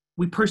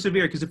we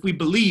persevere, because if we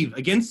believe,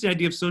 against the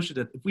idea of social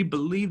death, if we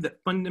believe that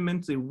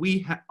fundamentally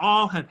we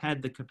all have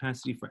had the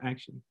capacity for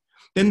action,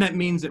 then that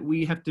means that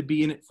we have to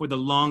be in it for the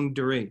longue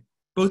durée,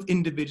 both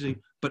individually,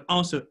 but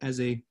also as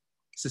a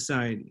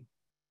society.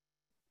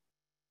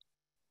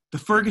 The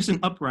Ferguson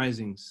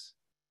uprisings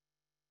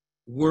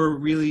were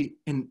really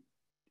an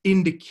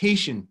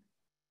indication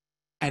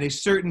at a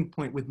certain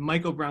point with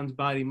Michael Brown's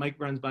body. Mike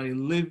Brown's body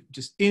lived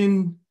just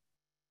in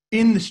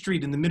the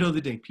street in the middle of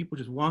the day, people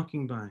just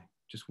walking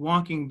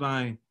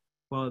by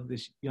while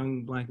this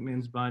young Black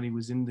man's body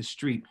was in the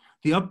street.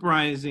 The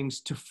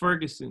uprisings to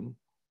Ferguson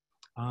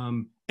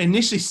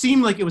initially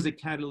seemed like it was a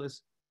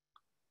catalyst,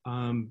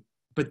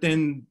 but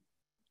then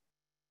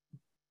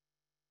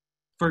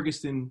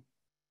Ferguson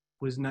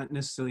was not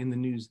necessarily in the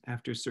news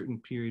after a certain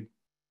period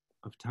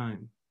of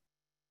time.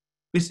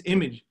 This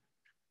image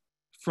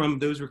from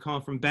those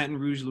recall from Baton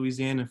Rouge,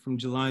 Louisiana, from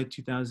July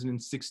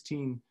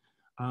 2016.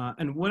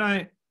 And what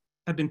I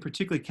have been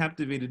particularly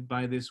captivated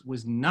by this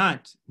was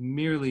not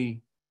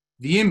merely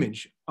the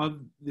image of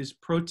this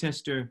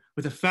protester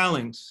with a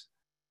phalanx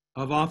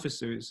of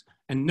officers.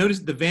 And notice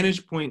the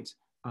vantage point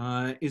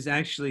is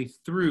actually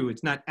through.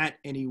 It's not at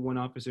any one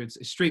officer. It's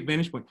a straight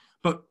vantage point.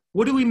 But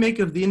what do we make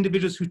of the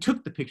individuals who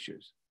took the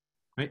pictures?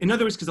 Right? In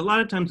other words, because a lot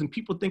of times when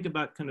people think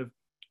about kind of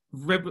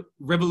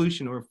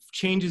revolution or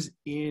changes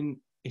in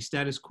a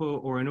status quo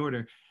or an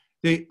order,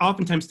 they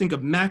oftentimes think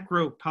of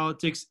macro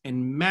politics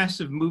and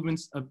massive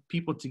movements of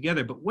people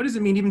together. But what does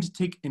it mean even to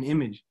take an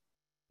image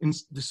in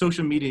the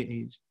social media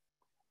age?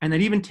 And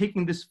that even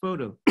taking this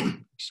photo,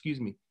 excuse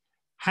me,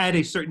 had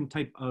a certain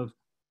type of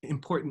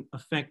important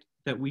effect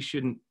that we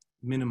shouldn't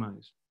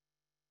minimize.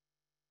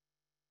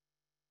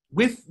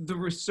 With the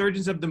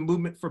resurgence of the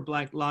movement for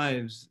Black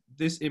lives,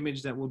 this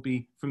image that will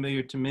be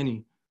familiar to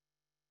many,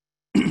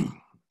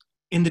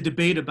 in the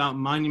debate about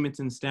monuments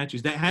and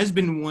statues, that has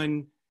been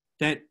one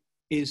that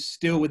is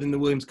still within the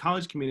Williams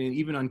College community and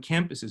even on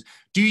campuses.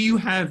 Do you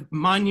have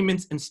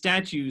monuments and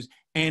statues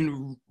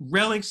and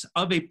relics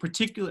of a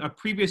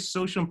previous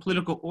social and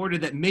political order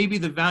that may be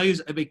the values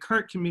of a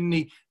current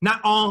community,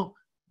 not all,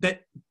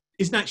 that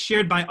is not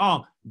shared by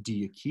all? Do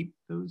you keep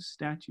those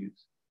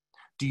statues?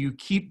 Do you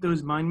keep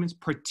those monuments,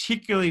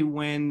 particularly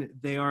when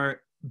they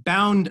are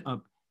bound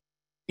up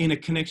in a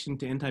connection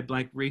to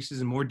anti-Black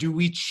racism? Or do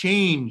we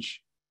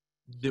change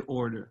the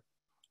order?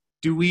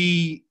 Do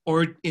we,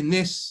 or in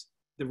this,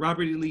 the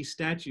Robert E. Lee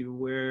statue,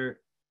 where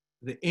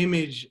the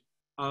image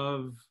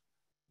of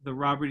the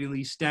Robert E.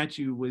 Lee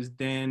statue was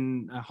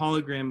then a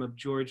hologram of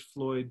George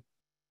Floyd,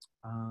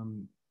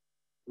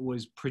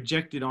 was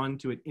projected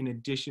onto it in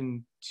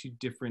addition to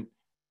different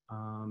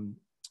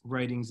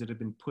writings that have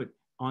been put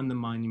on the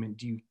monument.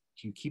 Do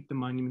you keep the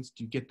monuments?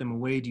 Do you get them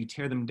away? Do you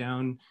tear them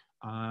down?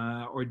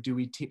 Or do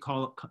we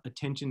call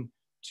attention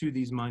to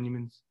these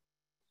monuments?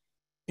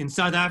 In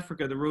South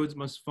Africa, the roads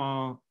must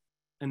fall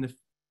and the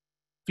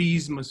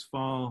fees must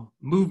fall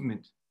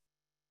movement.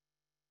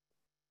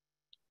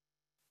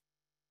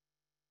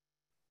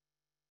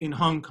 In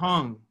Hong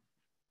Kong,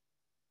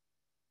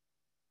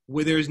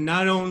 where there's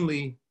not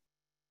only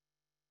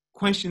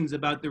questions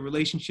about the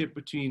relationship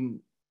between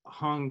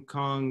Hong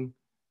Kong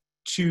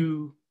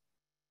to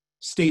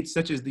states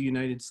such as the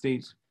United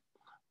States,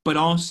 but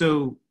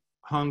also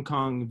Hong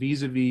Kong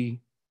vis-a-vis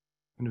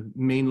kind of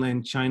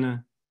mainland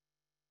China,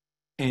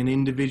 and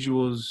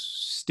individuals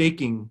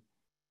staking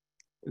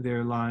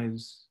their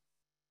lives,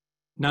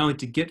 not only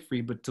to get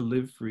free, but to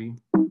live free.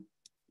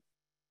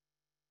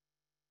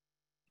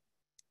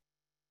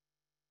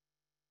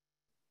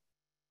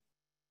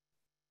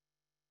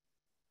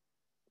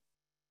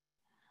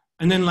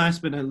 And then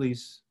last but not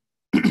least,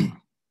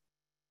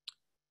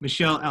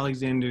 Michelle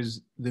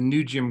Alexander's The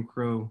New Jim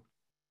Crow,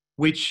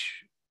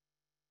 which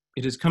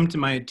it has come to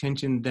my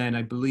attention that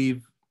I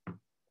believe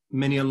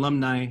many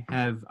alumni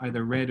have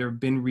either read or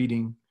been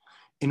reading,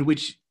 in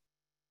which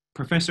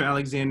Professor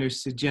Alexander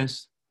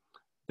suggests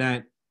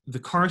that the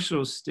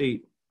carceral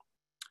state,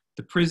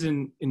 the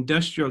prison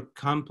industrial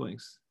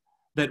complex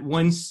that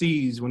one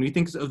sees when we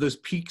think of those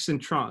peaks and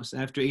troughs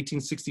after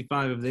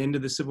 1865 of the end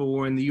of the Civil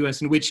War in the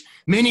US, in which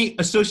many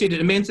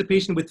associated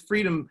emancipation with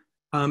freedom,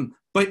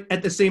 but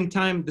at the same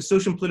time, the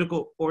social and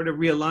political order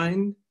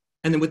realigned.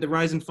 And then with the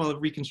rise and fall of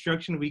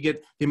Reconstruction, we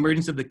get the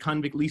emergence of the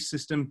convict lease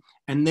system,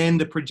 and then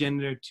the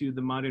progenitor to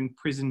the modern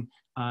prison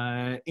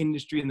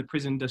industry and the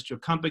prison industrial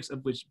complex,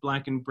 of which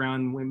Black and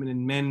brown women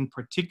and men in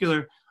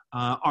particular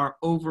are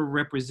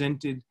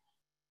overrepresented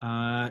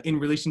in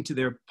relation to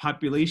their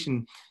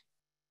population.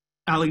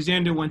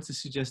 Alexander wants to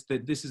suggest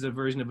that this is a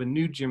version of a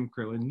new Jim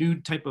Crow, a new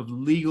type of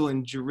legal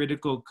and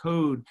juridical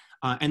code.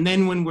 And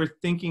then when we're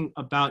thinking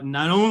about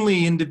not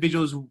only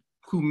individuals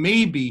who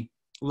may be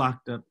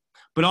locked up,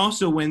 but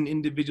also when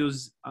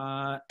individuals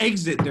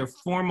exit their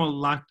formal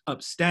locked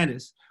up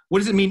status, what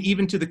does it mean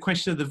even to the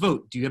question of the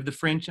vote? Do you have the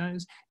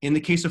franchise? In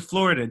the case of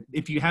Florida,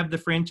 if you have the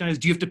franchise,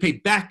 do you have to pay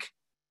back,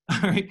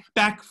 all right,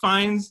 back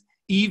fines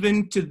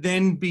even to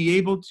then be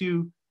able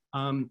to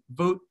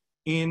vote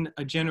in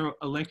a general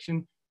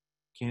election?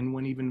 Can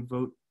one even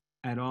vote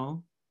at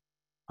all?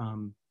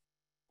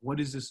 What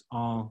does this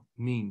all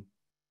mean?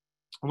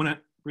 I want to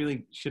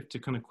really shift to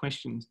kind of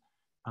questions,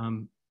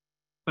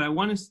 but I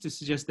want us to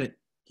suggest that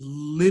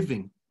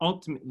living,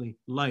 ultimately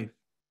life,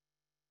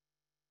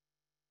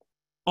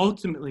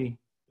 ultimately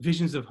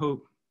visions of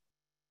hope,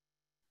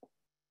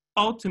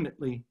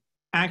 ultimately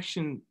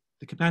action,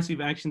 the capacity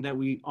of action that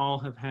we all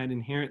have had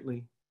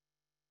inherently,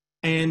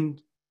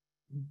 and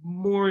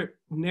more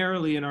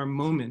narrowly in our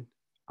moment,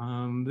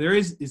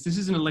 this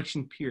is an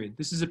election period.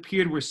 This is a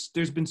period where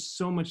there's been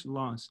so much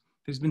loss.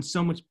 There's been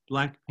so much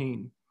Black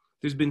pain.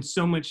 There's been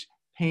so much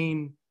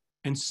pain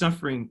and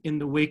suffering in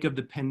the wake of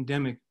the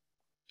pandemic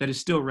that is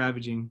still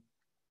ravaging,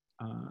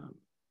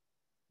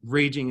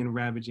 raging and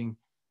ravaging.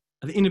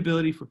 The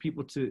inability for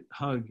people to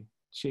hug,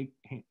 shake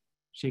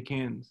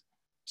hands,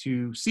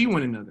 to see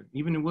one another,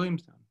 even in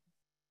Williamstown.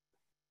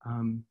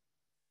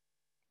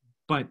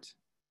 But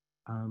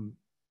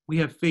we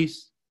have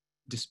faced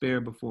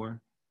despair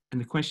before, and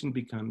the question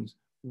becomes,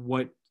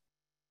 what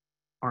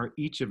are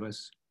each of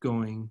us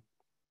going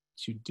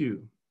to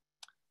do?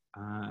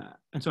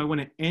 And so I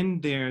want to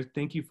end there.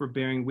 Thank you for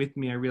bearing with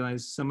me. I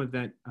realize some of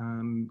that,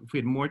 if we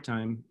had more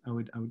time, I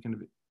would kind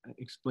of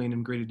explain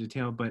in greater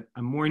detail, but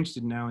I'm more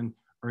interested now in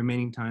our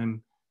remaining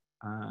time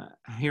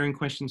hearing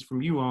questions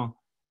from you all.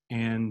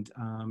 And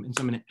so I'm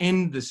going to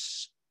end the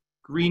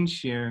screen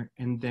share,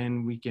 and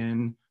then we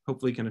can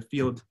hopefully kind of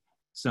field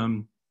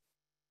some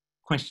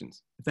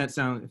questions, if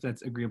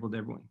that's agreeable to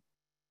everyone.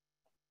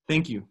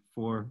 Thank you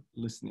for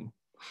listening.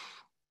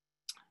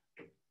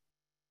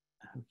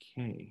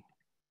 Okay.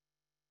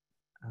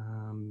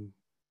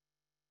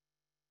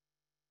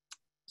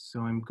 So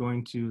I'm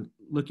going to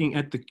looking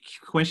at the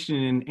question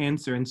and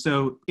answer. And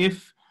so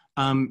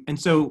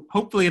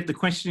hopefully if the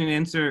question and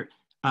answer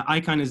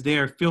icon is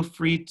there, feel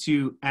free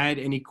to add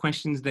any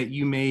questions that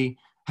you may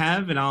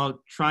have, and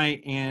I'll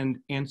try and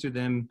answer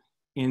them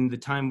in the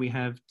time we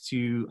have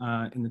to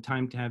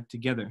have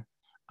together.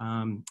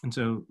 And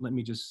so let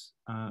me just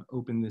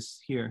open this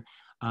here.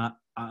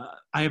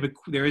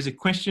 There is a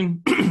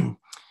question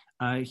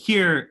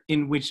here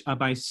in which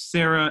by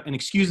Sarah, and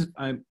excuse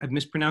I'm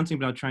mispronouncing,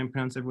 but I'll try and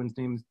pronounce everyone's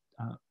names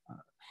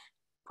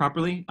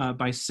properly,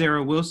 by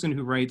Sarah Wilson,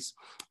 who writes,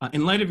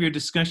 in light of your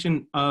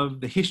discussion of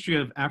the history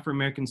of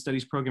Afro-American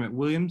Studies program at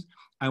Williams,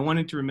 I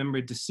wanted to remember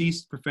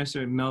deceased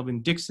Professor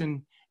Melvin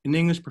Dixon, an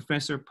English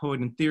professor, poet,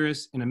 and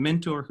theorist, and a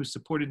mentor who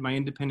supported my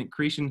independent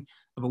creation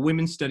of a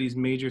women's studies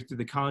major through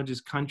the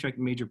college's contract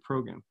major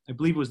program. I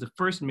believe it was the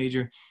first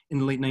major in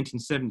the late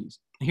 1970s.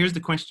 And here's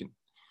the question.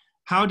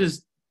 How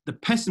does the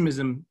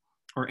pessimism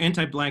or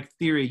anti-Black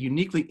theory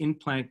uniquely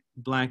impact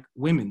Black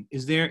women?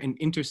 Is there an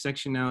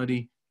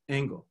intersectionality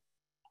angle?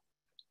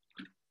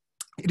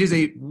 It is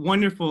a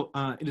wonderful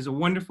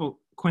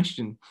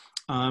question.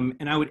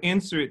 And I would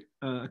answer it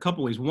a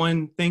couple ways.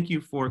 One, thank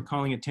you for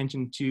calling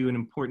attention to an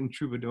important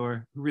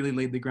troubadour who really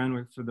laid the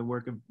groundwork for the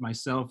work of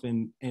myself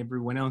and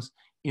everyone else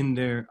in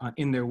their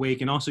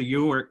wake, and also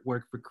your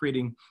work for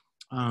creating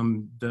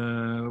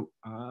the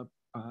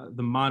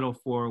model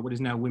for what is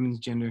now women's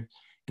gender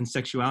and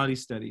sexuality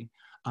study.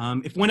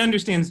 If one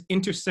understands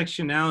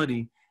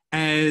intersectionality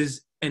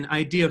as an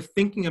idea of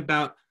thinking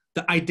about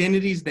the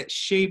identities that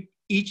shape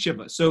each of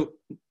us. So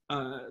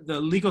the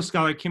legal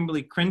scholar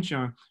Kimberly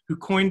Crenshaw, who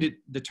coined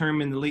the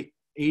term in the late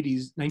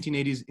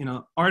 1980s in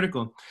an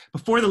article,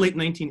 before the late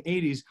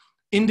 1980s,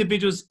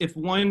 individuals, if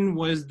one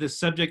was the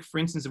subject, for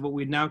instance, of what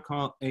we'd now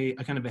call a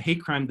kind of a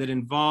hate crime that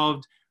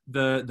involved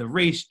the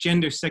race,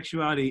 gender,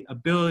 sexuality,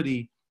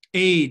 ability,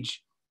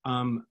 age,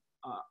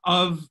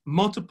 of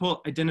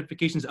multiple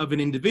identifications of an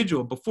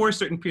individual, before a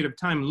certain period of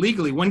time,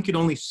 legally, one could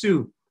only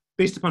sue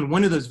based upon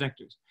one of those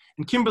vectors.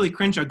 And Kimberly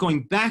Crenshaw,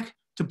 going back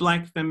to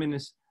Black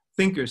feminist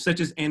thinkers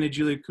such as Anna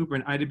Julia Cooper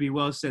and Ida B.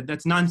 Wells, said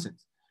that's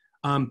nonsense.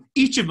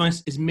 Each of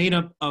us is made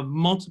up of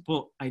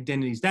multiple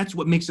identities. That's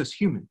what makes us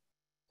human.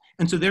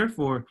 And so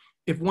therefore,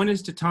 if one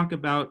is to talk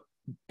about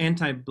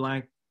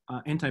anti-Blackness,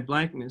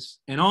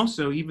 and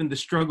also even the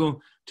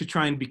struggle to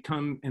try and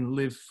become and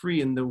live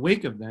free in the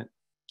wake of that,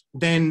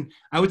 then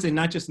I would say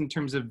not just in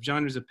terms of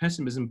genres of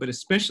pessimism, but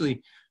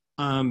especially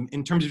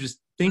in terms of just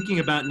thinking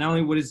about not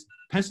only what is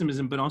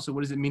pessimism, but also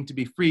what does it mean to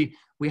be free,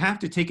 we have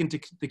to take into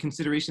the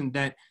consideration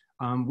that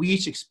we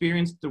each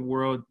experience the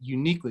world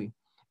uniquely.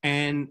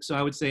 And so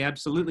I would say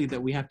absolutely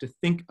that we have to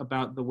think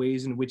about the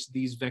ways in which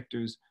these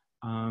vectors,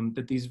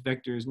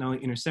 not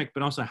only intersect,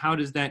 but also how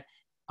does that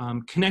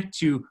connect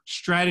to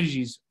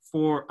strategies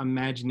for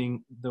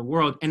imagining the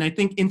world. And I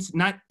think it's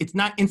not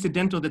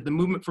incidental that the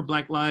movement for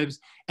Black lives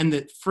and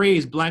the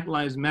phrase Black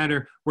Lives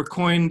Matter were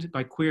coined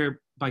by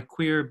queer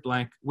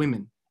Black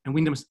women. And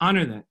we must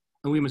honor that,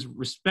 and we must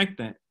respect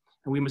that,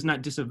 and we must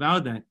not disavow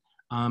that,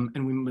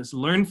 and we must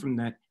learn from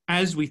that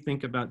as we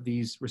think about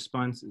these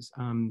responses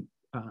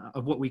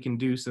of what we can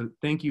do. So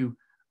thank you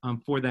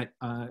for that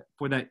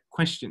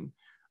question.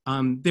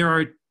 There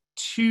are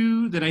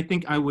two that I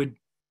think I would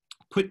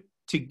put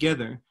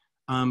together.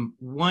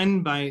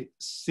 One by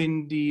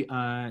Cindy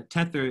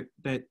Tether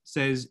that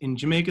says, in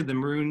Jamaica, the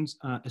Maroons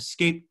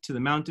escaped to the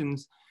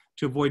mountains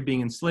to avoid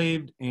being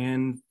enslaved.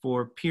 And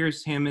by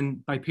Pierce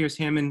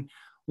Hammond,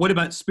 what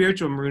about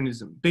spiritual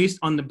Maroonism, based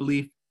on the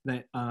belief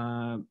that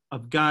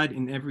of God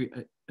in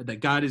that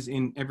God is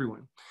in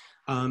everyone?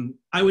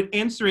 I would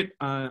answer it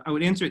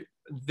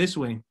this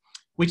way,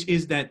 which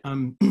is that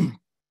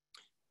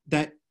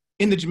that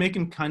in the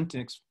Jamaican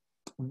context,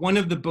 one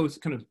of the both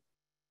kind of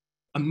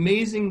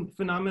amazing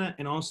phenomena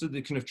and also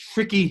the kind of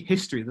tricky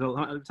history that a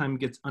lot of the time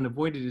gets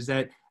unavoided is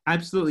that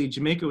absolutely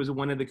Jamaica was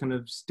one of the kind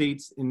of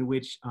states in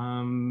which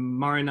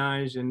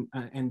Maronage and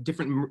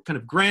different kind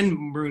of grand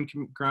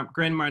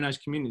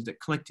Maronage communities, that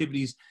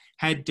collectivities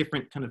had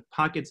different kind of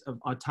pockets of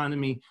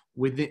autonomy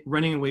within,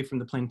 running away from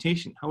the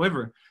plantation.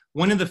 However,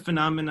 one of the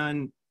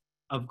phenomenon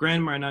of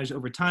grand Maronage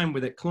over time were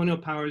that colonial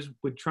powers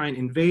would try and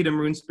invade a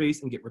Maroon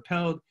space and get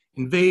repelled,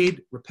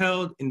 invade,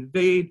 repelled,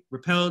 invade,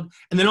 repelled,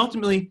 and then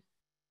ultimately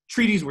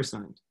treaties were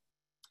signed.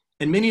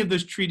 And many of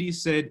those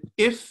treaties said,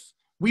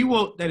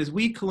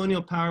 we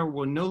colonial power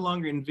will no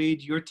longer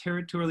invade your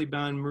territorially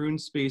bound Maroon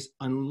space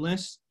as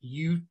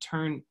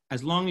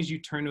long as you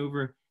turn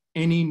over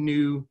any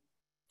new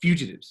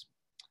fugitives.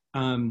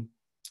 Um,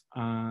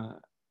 no,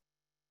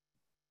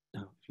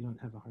 if you don't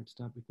have a hard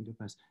stop, we can go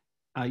fast.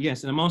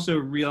 Yes, and I'm also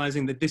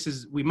realizing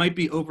that we might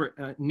be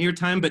over near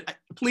time, but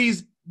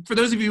please, for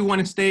those of you who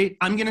want to stay,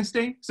 I'm going to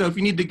stay. So if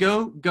you need to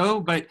go, go,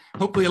 but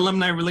hopefully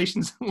alumni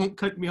relations won't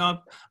cut me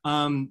off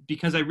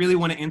because I really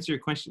want to answer your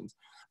questions.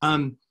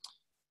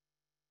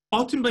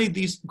 Ultimately,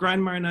 these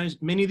Grand Marinage,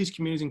 many of these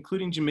communities,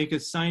 including Jamaica,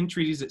 signed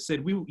treaties that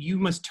said you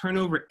must turn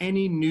over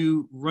any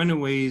new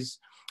runaways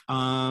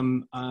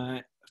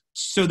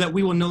so that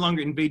we will no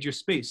longer invade your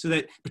space. So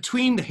that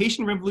between the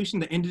Haitian Revolution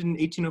that ended in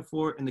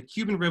 1804 and the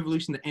Cuban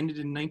Revolution that ended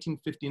in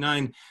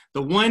 1959,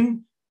 the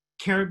one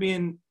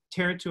Caribbean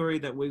territory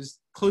that was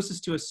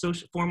closest to a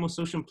formal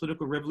social and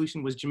political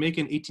revolution was Jamaica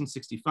in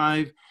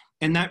 1865.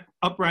 And that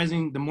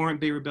uprising, the Morant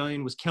Bay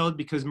Rebellion, was killed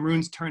because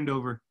Maroons turned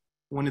over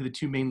one of the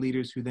two main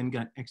leaders who then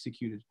got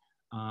executed,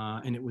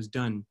 and it was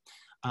done.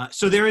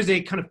 So there is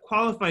a kind of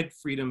qualified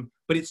freedom,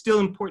 but it's still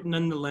important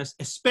nonetheless,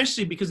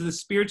 especially because of the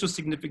spiritual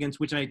significance,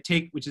 which I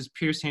take, which is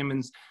Pierce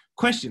Hammond's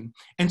question.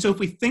 And so if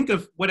we think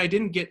of, what I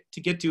didn't get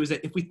to is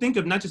that if we think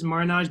of not just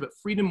Marinage, but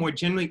freedom more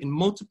generally in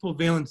multiple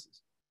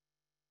valences,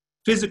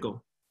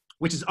 physical,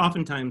 which is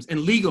oftentimes,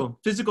 and legal,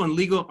 physical and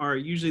legal are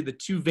usually the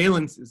two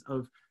valences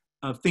of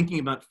thinking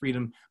about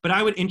freedom. But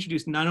I would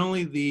introduce not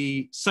only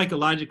the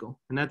psychological,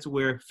 and that's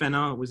where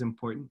Fanon was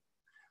important,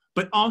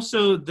 but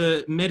also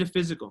the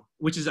metaphysical,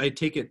 which is, I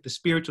take it, the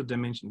spiritual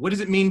dimension. What does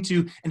it mean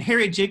to, and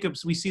Harriet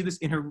Jacobs, we see this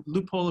in her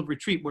Loophole of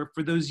Retreat, where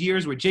for those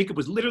years where Jacob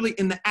was literally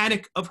in the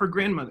attic of her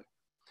grandmother,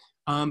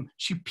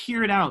 she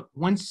peered out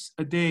once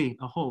a day,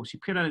 a hole. She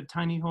peered out a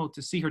tiny hole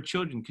to see her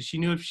children, because she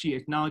knew if she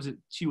acknowledged that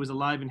she was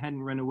alive and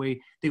hadn't run away,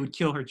 they would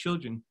kill her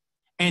children.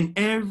 And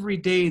every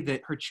day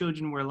that her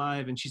children were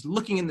alive, and she's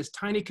looking in this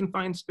tiny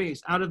confined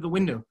space out of the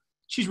window,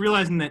 she's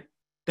realizing that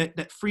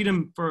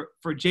freedom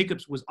for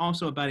Jacobs was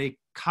also about a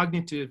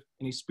cognitive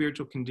and a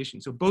spiritual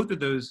condition. So both of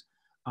those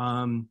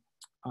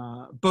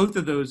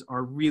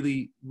are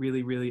really,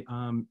 really, really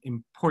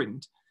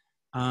important.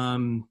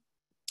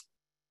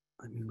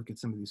 Let me look at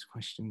some of these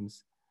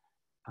questions.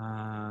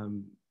 A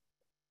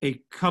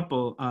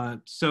couple.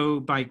 So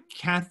by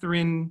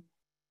Catherine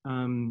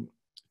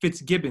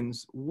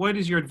Fitzgibbons, what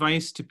is your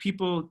advice to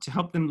people to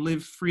help them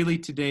live freely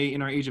today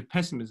in our age of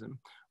pessimism?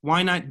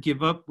 Why not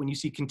give up when you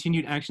see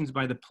continued actions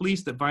by the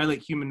police that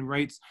violate human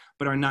rights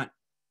but are not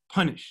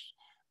punished?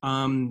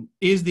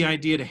 Is the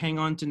idea to hang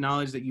on to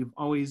knowledge that you've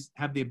always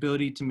have the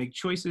ability to make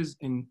choices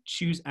and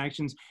choose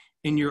actions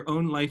in your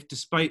own life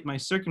despite my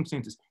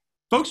circumstances?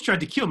 Folks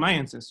tried to kill my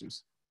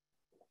ancestors.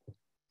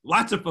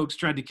 Lots of folks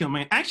tried to kill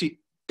actually,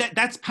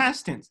 that's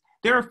past tense.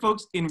 There are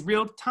folks in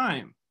real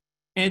time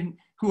and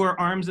who are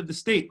arms of the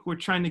state who are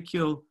trying to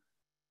kill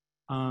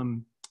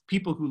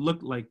people who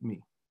look like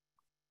me.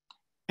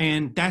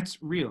 And that's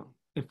real.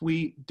 If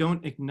we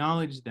don't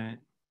acknowledge that,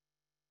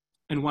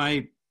 and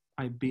why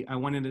I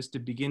wanted us to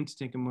begin to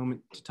take a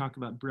moment to talk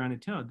about Breonna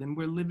Taylor, then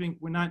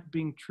we're not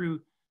being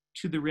true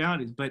to the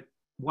realities. But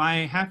why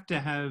I have to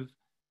have,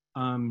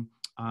 I'm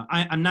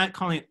not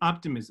calling it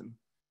optimism,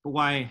 but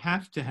why I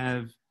have to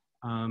have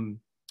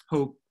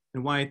hope,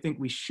 and why I think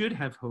we should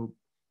have hope,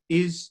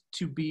 is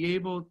to be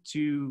able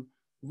to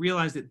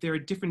realize that there are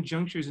different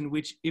junctures in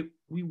which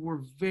we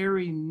were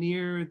very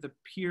near the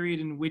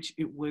period in which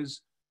it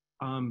was,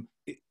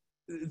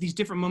 these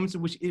different moments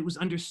in which it was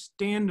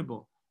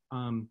understandable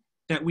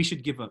that we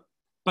should give up.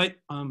 But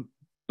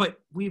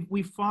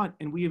we've fought,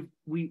 and we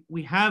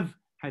have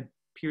had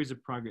periods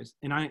of progress,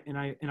 and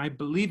I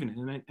believe in it,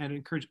 and I'd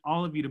encourage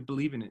all of you to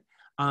believe in it.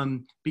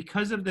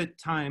 Because of the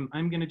time,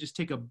 I'm going to just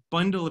take a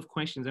bundle of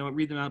questions. I won't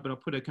read them out, but I'll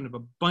put a kind of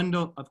a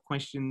bundle of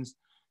questions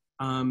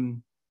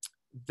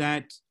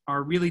that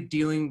are really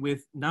dealing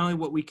with not only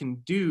what we can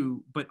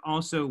do, but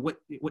also what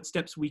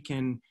steps we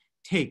can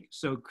take.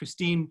 So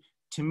Christine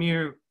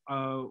Tamir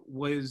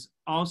was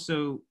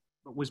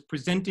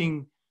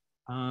presenting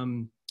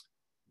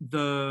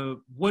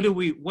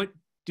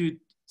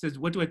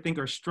what do I think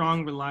are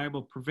strong,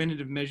 reliable,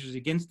 preventative measures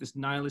against this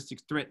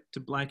nihilistic threat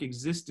to Black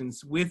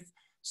existence, with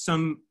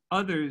some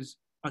other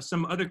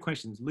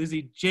questions.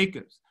 Lizzie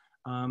Jacobs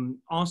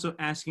also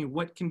asking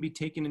what can be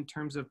taken in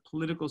terms of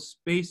political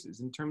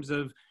spaces, in terms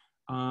of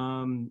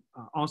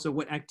also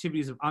what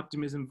activities of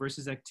optimism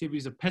versus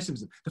activities of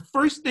pessimism. The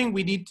first thing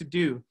we need to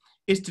do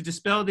is to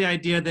dispel the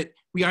idea that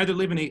we either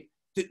live in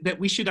that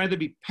we should either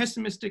be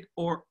pessimistic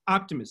or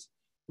optimistic.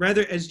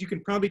 Rather, as you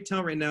can probably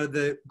tell right now,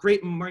 the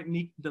late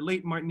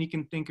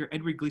Martinican thinker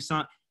Edward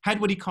Glissant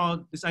had what he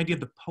called this idea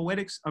of the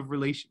poetics of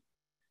relation.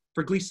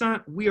 For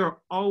Glissant, we are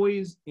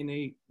always in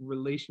a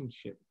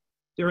relationship.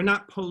 There are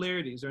not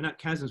polarities, there are not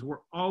chasms. We're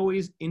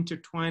always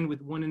intertwined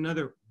with one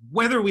another,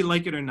 whether we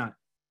like it or not.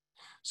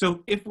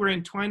 So if we're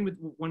entwined with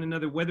one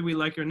another, whether we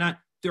like it or not,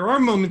 there are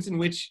moments in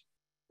which,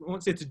 I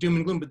won't say it's a doom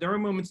and gloom, but there are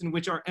moments in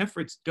which our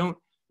efforts don't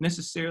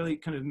necessarily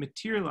kind of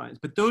materialize.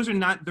 But those are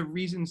not the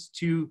reasons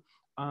to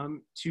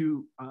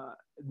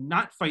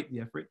not fight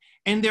the effort.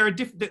 And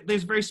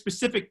there's very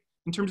specific,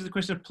 in terms of the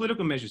question of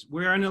political measures.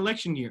 We're in an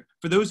election year.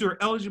 For those who are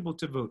eligible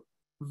to vote,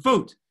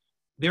 vote.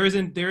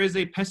 there is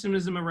a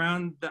pessimism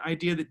around the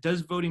idea that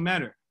does voting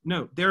matter?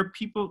 No, there are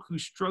people who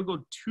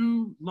struggled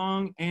too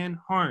long and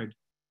hard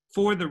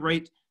for the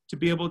right to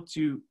be able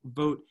to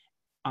vote,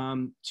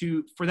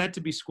 for that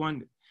to be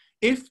squandered.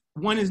 If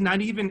one is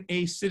not even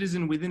a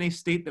citizen within a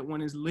state that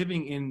one is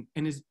living in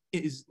and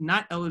is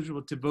not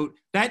eligible to vote,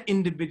 that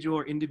individual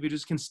or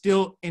individuals can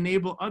still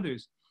enable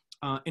others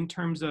in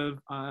terms of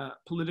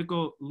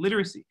political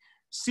literacy.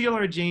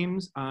 C.L.R.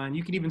 James, and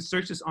you can even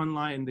search this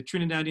online, the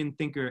Trinidadian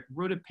thinker,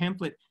 wrote a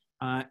pamphlet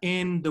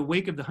in the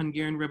wake of the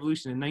Hungarian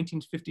Revolution in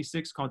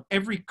 1956 called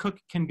 "Every Cook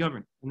Can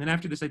Govern." And then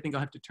after this, I think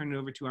I'll have to turn it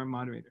over to our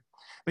moderator.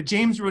 But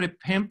James wrote a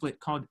pamphlet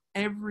called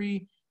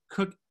 "Every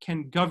Cook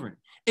Can Govern."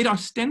 It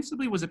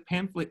ostensibly was a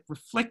pamphlet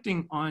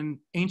reflecting on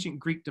ancient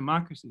Greek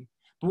democracy.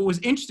 But what was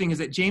interesting is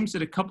that James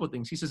said a couple of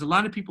things. He says a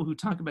lot of people who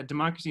talk about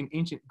democracy in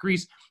ancient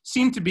Greece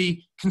seem to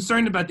be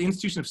concerned about the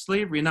institution of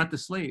slavery and not the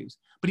slaves.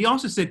 But he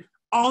also said,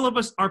 all of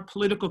us are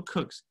political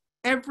cooks.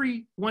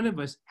 Every one of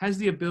us has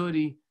the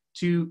ability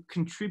to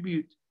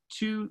contribute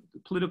to the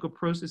political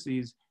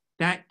processes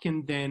that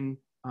can then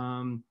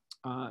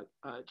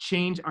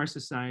change our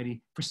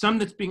society. For some,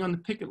 that's being on the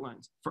picket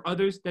lines. For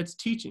others, that's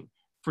teaching.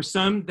 For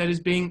some, that is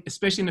being,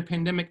 especially in a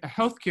pandemic, a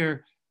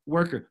healthcare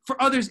worker. For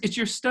others, it's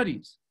your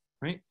studies,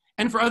 right?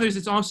 And for others,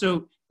 it's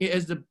also,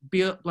 as the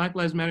Black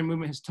Lives Matter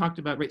movement has talked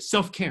about, right,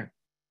 self-care.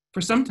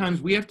 For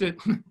sometimes we have to,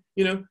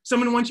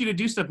 someone wants you to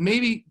do stuff,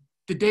 maybe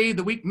the day,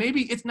 the week,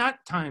 maybe it's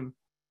not time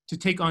to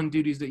take on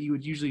duties that you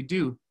would usually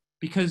do,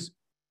 because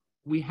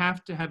we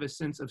have to have a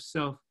sense of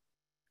self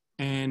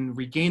and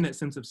regain that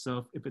sense of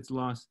self if it's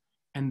lost.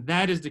 And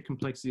that is the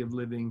complexity of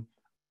living.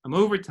 I'm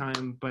over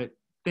time, but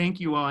thank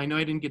you all. I know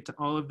I didn't get to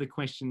all of the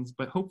questions,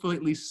 but hopefully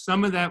at least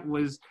some of that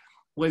was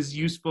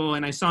useful.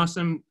 And I saw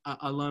some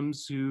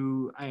alums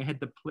who I had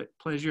the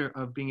pleasure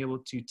of being able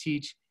to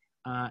teach,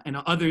 and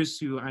others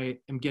who I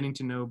am getting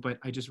to know, but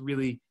I just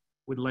really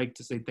would like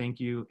to say thank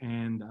you.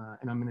 And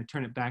I'm going to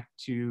turn it back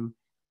to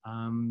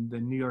the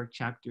New York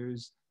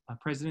chapter's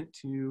president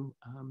to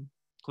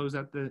close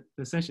out the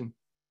session.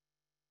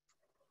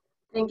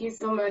 Thank you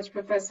so much,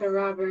 Professor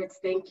Roberts.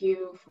 Thank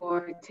you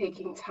for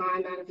taking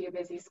time out of your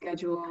busy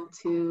schedule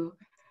to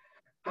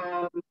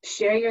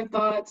share your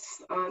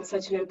thoughts on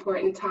such an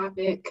important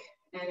topic,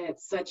 and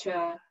it's such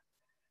a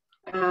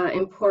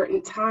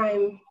important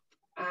time,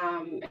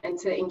 and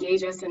to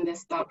engage us in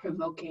this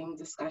thought-provoking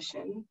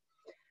discussion.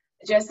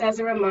 Just as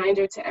a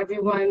reminder to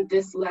everyone,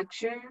 this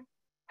lecture,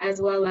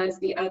 as well as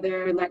the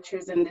other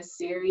lectures in this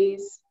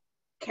series,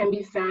 can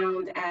be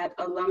found at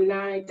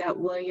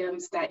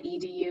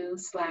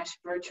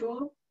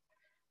alumni.williams.edu/virtual.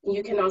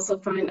 You can also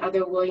find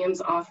other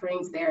Williams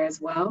offerings there as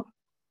well.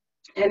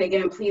 And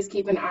again, please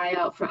keep an eye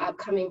out for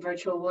upcoming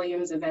virtual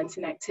Williams events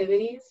and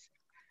activities.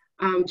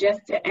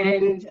 Just to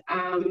end,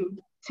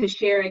 to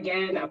share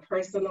again a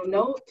personal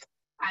note,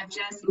 I've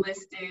just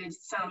listed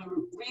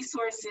some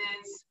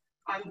resources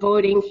on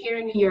voting here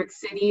in New York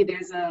City.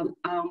 There's a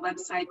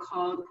website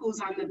called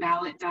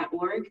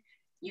who'sontheballot.org.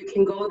 You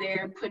can go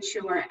there, put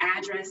your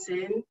address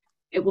in.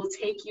 It will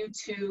take you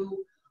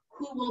to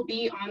who will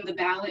be on the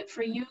ballot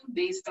for you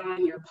based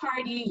on your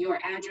party, your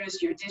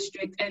address, your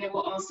district, and it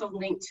will also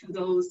link to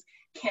those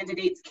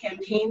candidates'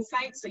 campaign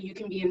sites so you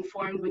can be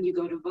informed when you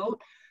go to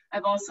vote.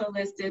 I've also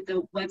listed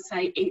the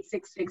website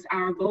 866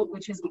 Our Vote,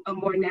 which is a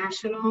more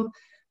national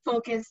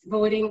focused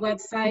voting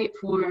website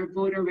for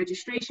voter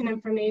registration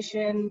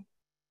information,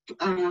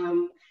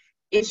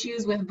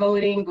 issues with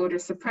voting, voter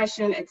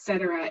suppression,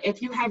 etc.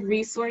 If you have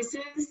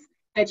resources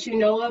that you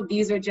know of,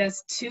 these are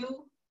just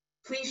two,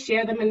 please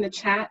share them in the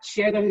chat,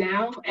 share them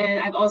now. And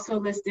I've also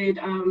listed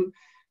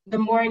The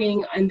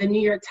Morning and the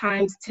New York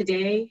Times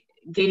today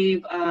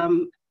gives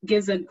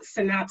a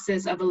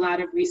synopsis of a lot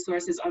of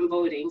resources on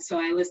voting. So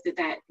I listed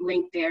that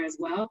link there as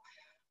well.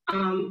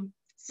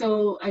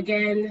 So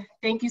again,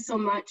 thank you so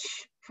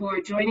much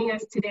for joining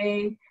us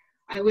today.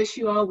 I wish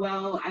you all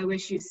well. I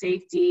wish you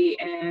safety,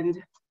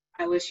 and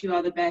I wish you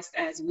all the best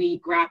as we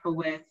grapple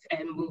with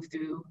and move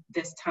through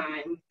this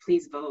time.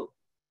 Please vote.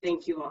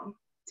 Thank you all.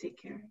 Take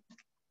care.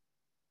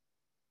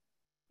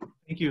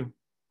 Thank you.